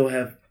 We still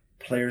have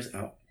players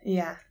out.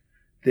 Yeah.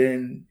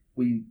 Then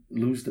we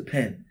lose to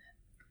Penn.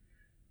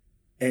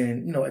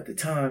 And, at the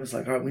time, it's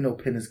like, all right, we know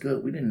Penn is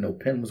good. We didn't know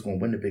Penn was going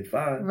to win the Big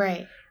 5.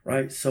 Right.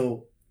 Right?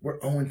 So we're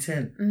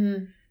 0-10.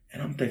 And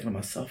I'm thinking to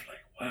myself,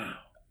 like, wow.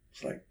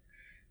 It's like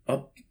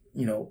up,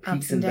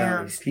 peaks and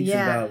valleys, and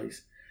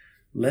valleys.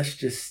 Let's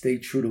just stay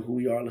true to who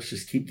we are. Let's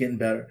just keep getting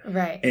better.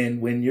 Right.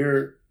 And when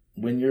you're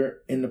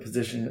in the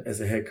position as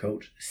a head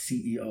coach,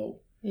 CEO,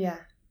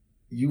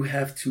 you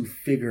have to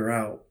figure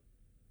out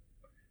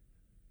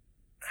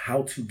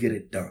how to get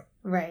it done.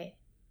 Right.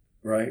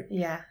 Right?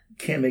 Yeah.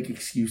 Can't make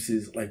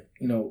excuses like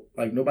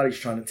nobody's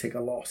trying to take a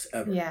loss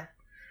ever. Yeah.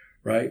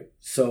 Right?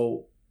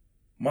 So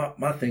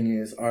my thing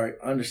is, all right,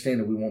 I understand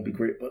that we won't be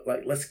great, but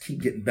like, let's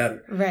keep getting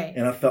better. Right.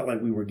 And I felt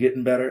like we were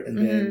getting better. And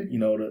then,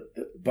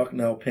 the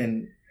Bucknell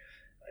Penn,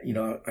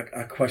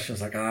 I questions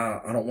like,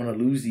 I don't want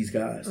to lose these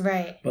guys.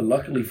 Right. But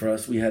luckily for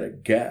us, we had a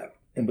gap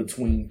in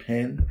between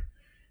Penn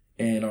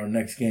and our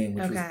next game,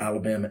 which was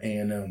Alabama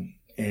A&M.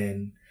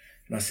 And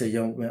I said,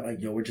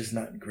 we're just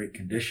not in great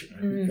condition.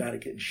 We got to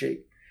get in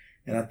shape.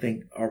 And I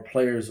think our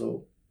players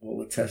will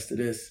attest to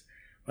this.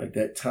 Like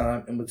that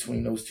time in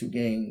between those 2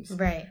 games,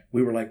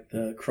 we were like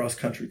the cross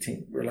country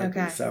team. We were like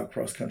the South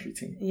cross country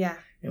team. Yeah.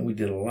 And we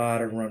did a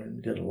lot of running,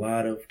 we did a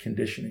lot of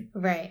conditioning.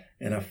 Right.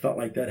 And I felt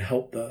like that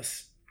helped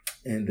us.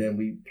 And then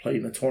we played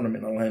in a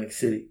tournament in Atlantic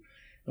City.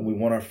 And we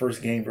won our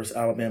first game versus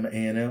Alabama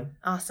A&M.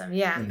 Awesome,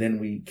 yeah. And then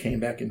we came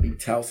back and beat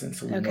Towson,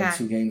 so we won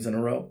 2 games in a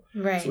row.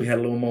 Right. So we had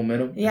a little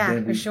momentum. Yeah,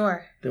 for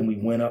sure. Then we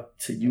went up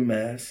to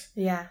UMass.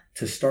 Yeah.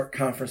 To start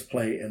conference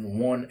play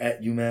and won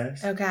at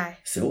UMass. Okay.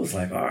 So it was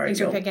like, all right.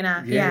 Things are picking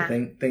up. Yeah.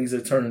 Things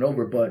are turning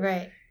over. But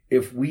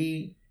if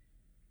we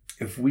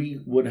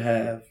would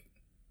have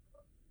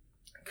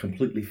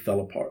completely fell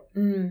apart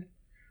during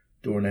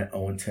that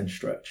 0-10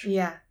 stretch,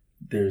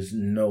 there's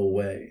no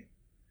way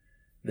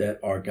that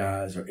our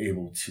guys are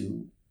able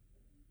to,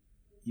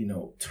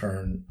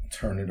 turn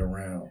it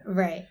around.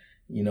 Right.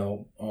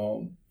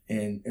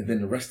 And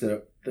then the rest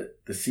of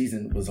the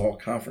season was all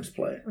conference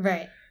play.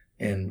 Right.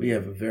 And we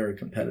have a very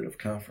competitive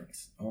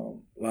conference. A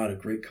lot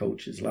of great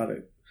coaches, a lot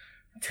of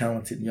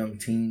talented young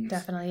teams.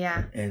 Definitely,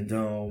 yeah.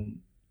 And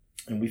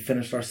we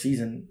finished our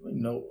season,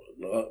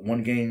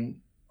 1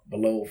 game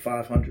below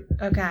 500.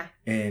 Okay.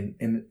 And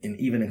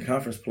even in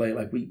conference play,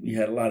 like we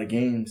had a lot of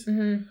games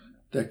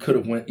that could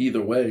have went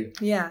either way.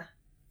 Yeah.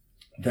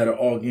 That are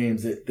all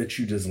games that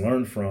you just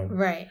learn from.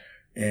 Right.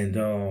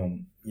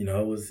 And you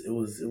know, it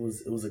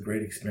was a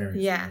great experience.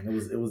 Yeah. Man.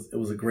 It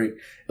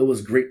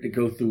was great to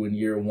go through in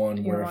year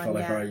one where I felt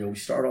like, all right, we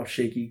start off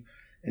shaky.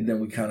 And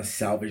then we kind of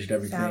salvaged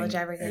everything. Yeah. In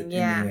the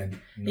end,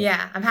 you know?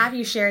 Yeah. I'm happy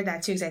you shared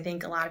that too, because I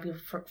think a lot of people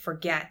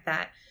forget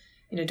that,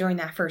 you know, during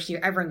that first year,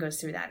 everyone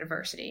goes through that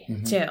adversity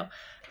too.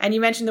 And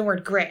you mentioned the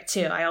word grit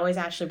too. I always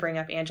actually bring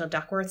up Angela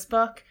Duckworth's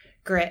book,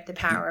 Grit, The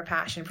Power of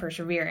Passion,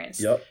 Perseverance.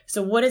 Yep.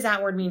 So what does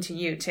that word mean to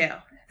you too,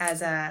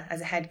 as a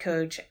head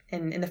coach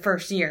in the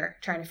first year,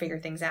 trying to figure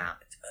things out?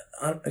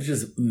 It's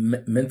just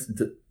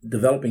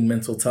developing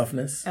mental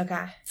toughness.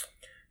 Okay.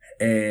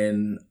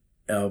 And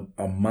a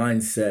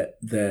mindset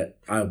that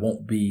I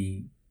won't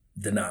be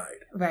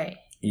denied. Right.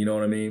 You know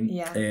what I mean?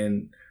 Yeah.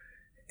 And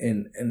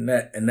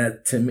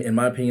that to me, in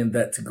my opinion,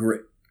 that's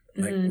grit.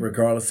 Like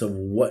regardless of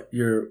what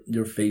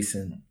you're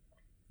facing,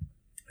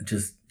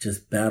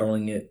 just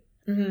battling it,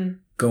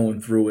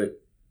 going through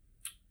it,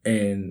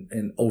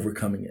 and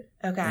overcoming it.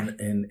 Okay.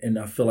 And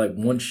I feel like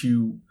once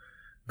you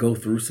go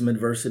through some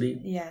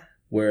adversity,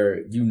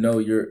 where you know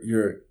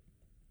you're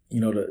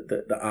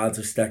the odds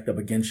are stacked up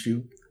against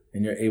you,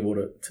 and you're able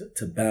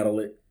to battle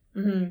it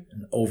and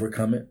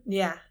overcome it.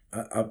 Yeah.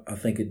 I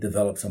think it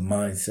develops a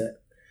mindset.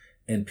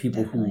 And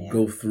people who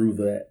go through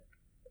that,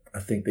 I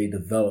think they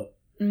develop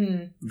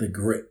the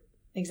grit.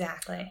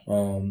 Exactly.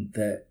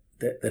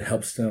 That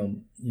helps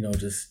them, you know,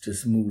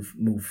 just move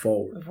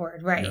forward. Move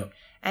forward, right. You know?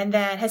 And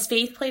then has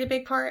faith played a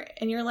big part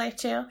in your life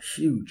too?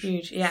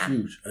 Huge, yeah.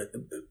 Huge.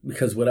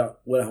 Because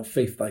without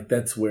faith, like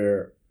that's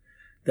your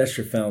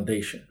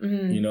foundation,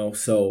 you know?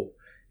 So,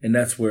 and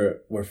that's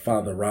where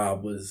Father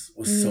Rob was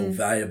so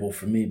valuable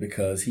for me,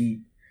 because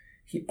he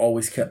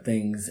always kept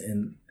things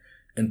in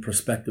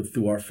perspective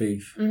through our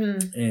faith,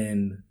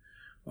 and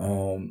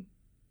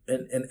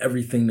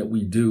everything that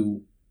we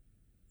do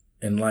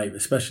in life,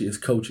 especially as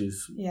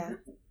coaches. Yeah.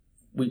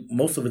 We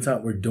most of the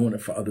time we're doing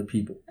it for other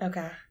people.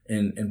 Okay.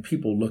 And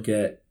people look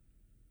at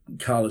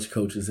college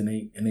coaches and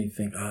they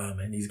think, oh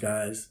man, these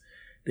guys,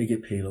 they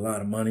get paid a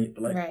lot of money.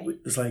 But like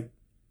it's like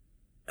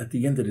at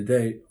the end of the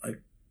day,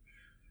 like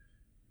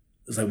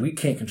it's like we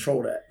can't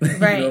control that.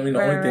 Right. You know what I mean?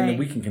 The only thing that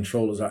we can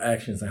control is our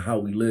actions and how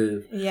we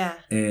live. Yeah.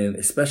 And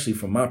especially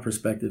from my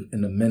perspective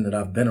and the men that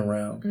I've been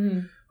around,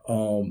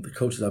 the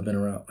coaches I've been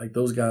around, like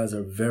those guys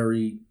are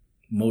very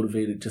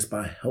motivated just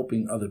by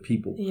helping other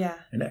people. Yeah.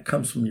 And that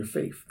comes from your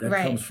faith. That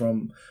comes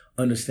from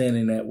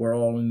understanding that we're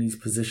all in these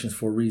positions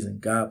for a reason.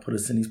 God put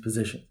us in these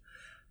positions.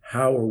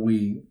 How are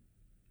we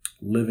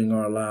living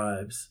our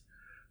lives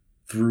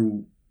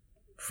through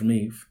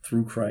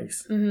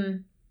Christ?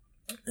 And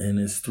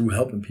it's through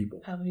helping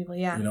people. Helping people,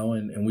 yeah. You know,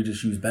 and we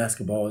just use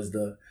basketball as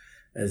the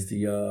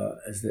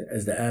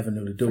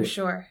avenue to do it. For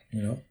sure.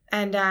 You know?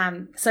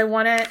 And so I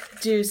want to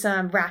do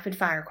some rapid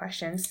fire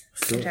questions,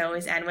 which I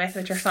always end with,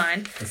 which are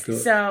fun. Let's do it.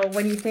 So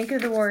when you think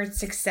of the word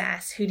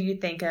success, who do you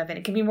think of? And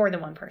it can be more than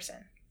one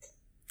person.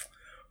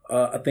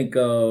 I think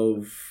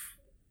of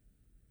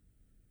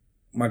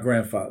my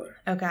grandfather.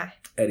 Okay.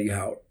 Eddie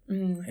Howard.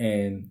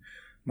 And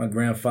my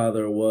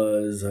grandfather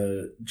was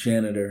a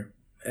janitor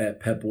at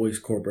Pep Boys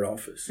corporate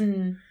office.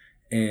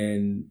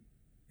 And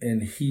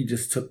he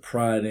just took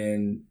pride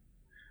in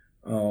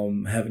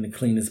having the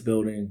cleanest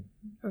building.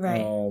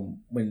 Right.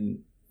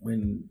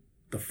 When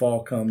the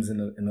fall comes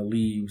and the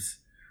leaves,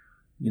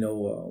 you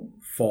know,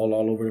 fall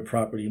all over the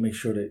property, make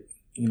sure that,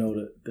 you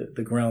know,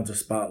 the grounds are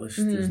spotless.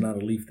 There's not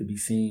a leaf to be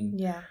seen.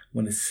 Yeah.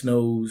 When it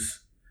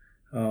snows,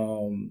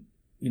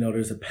 you know,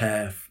 there's a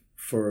path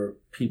for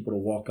people to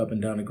walk up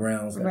and down the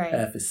grounds. That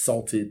path is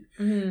salted.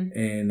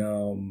 And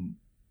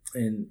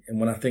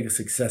when I think of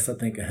success, I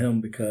think of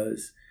him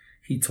because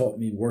he taught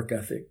me work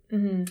ethic,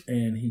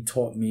 and he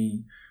taught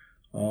me,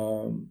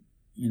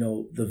 you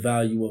know, the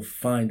value of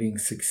finding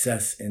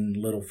success in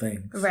little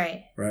things.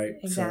 Right. Right.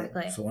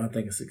 Exactly. So when I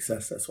think of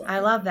success, that's what I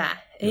love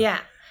that. Yeah.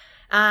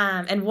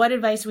 And what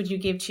advice would you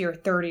give to your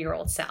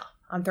 30-year-old self?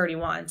 I'm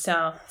 31,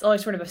 so it's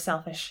always sort of a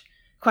selfish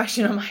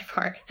question on my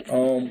part.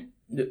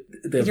 You're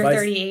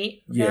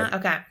 38? Yeah.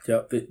 Okay.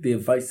 Yeah. The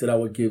advice that I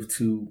would give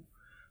to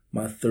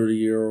my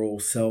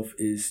 30-year-old self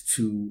is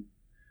to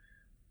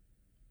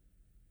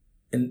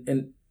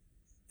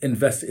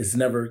invest. It's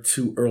never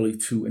too early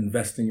to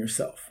invest in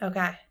yourself.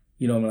 Okay.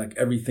 You know, like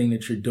everything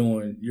that you're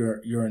doing,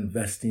 you're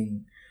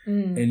investing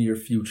in your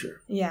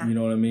future. Yeah. You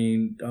know what I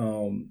mean?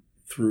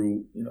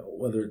 Through, you know,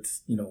 whether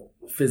it's, you know,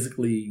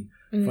 physically,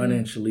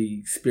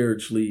 financially,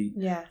 spiritually.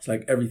 Yeah. It's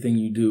like everything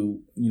you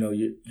do, you know,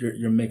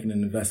 you're making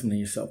an investment in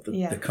yourself.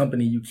 The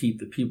company you keep,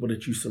 the people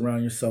that you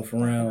surround yourself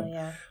around,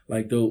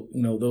 like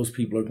those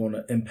people are going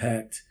to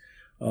impact,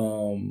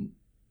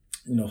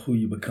 you know, who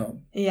you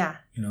become. Yeah.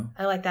 You know,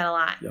 I like that a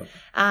lot. Yep.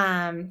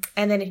 And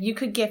then if you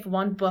could give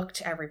one book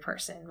to every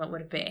person, what would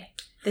it be?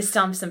 This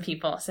stumps some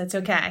people, so it's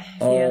okay.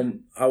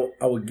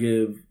 I would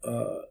give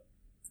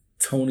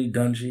Tony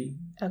Dungy.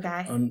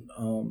 Okay.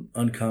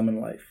 Uncommon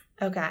Life.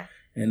 Okay.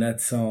 And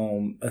that's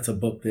a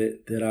book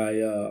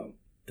that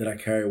I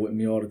carry with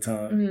me all the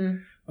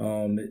time.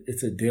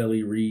 It's a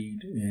daily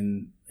read,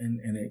 and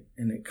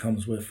it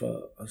comes with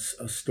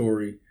a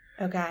story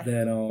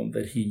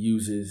that he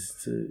uses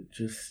to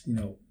just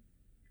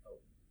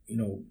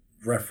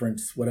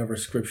reference whatever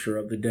scripture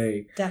of the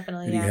day that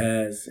he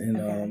has,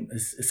 and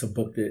it's a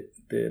book that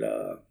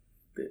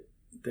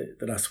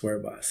I swear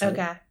by. So,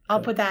 I'll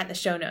put that in the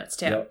show notes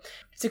too. Yep.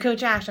 So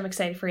Coach Ash, I'm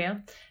excited for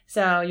you.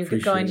 So you're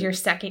going to your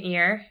second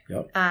year.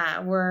 Yep.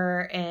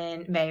 We're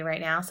in May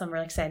right now, so I'm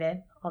really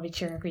excited. I'll be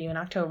cheering for you in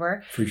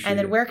October. And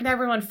then where can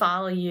everyone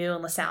follow you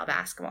in LaSalle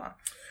basketball?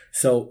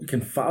 So you can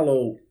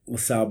follow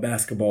LaSalle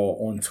basketball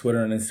on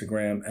Twitter and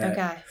Instagram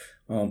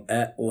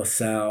at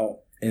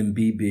LaSalle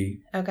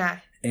MBB.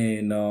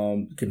 And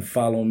you can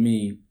follow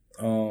me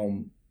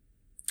on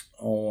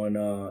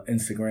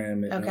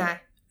Instagram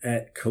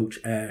at Coach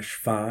Ash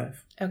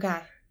 5.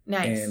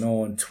 Nice. And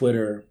on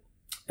Twitter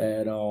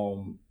at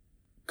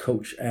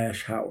Coach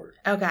Ash Howard.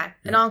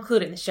 And I'll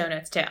include it in the show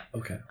notes too.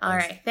 All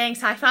right. Thanks.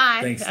 High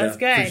five. Thanks, that was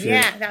good. Appreciate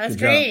it. That was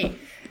great.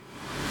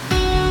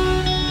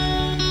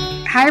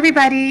 Hi,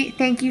 everybody.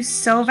 Thank you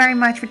so very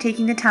much for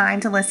taking the time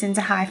to listen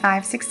to High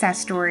Five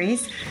Success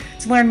Stories.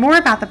 To learn more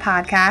about the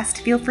podcast,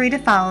 feel free to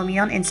follow me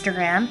on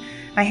Instagram.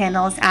 My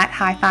handle is at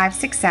High Five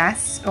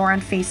Success, or on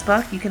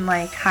Facebook, you can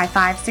like High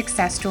Five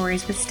Success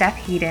Stories with Steph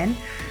Hayden.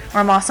 Or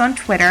I'm also on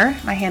Twitter.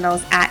 My handle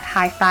is at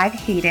High Five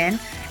Hayden.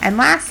 And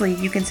lastly,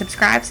 you can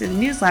subscribe to the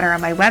newsletter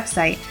on my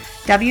website,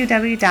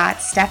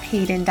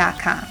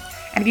 www.stephhayden.com.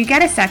 And if you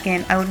get a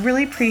second, I would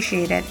really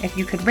appreciate it if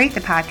you could rate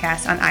the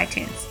podcast on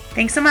iTunes.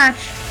 Thanks so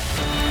much.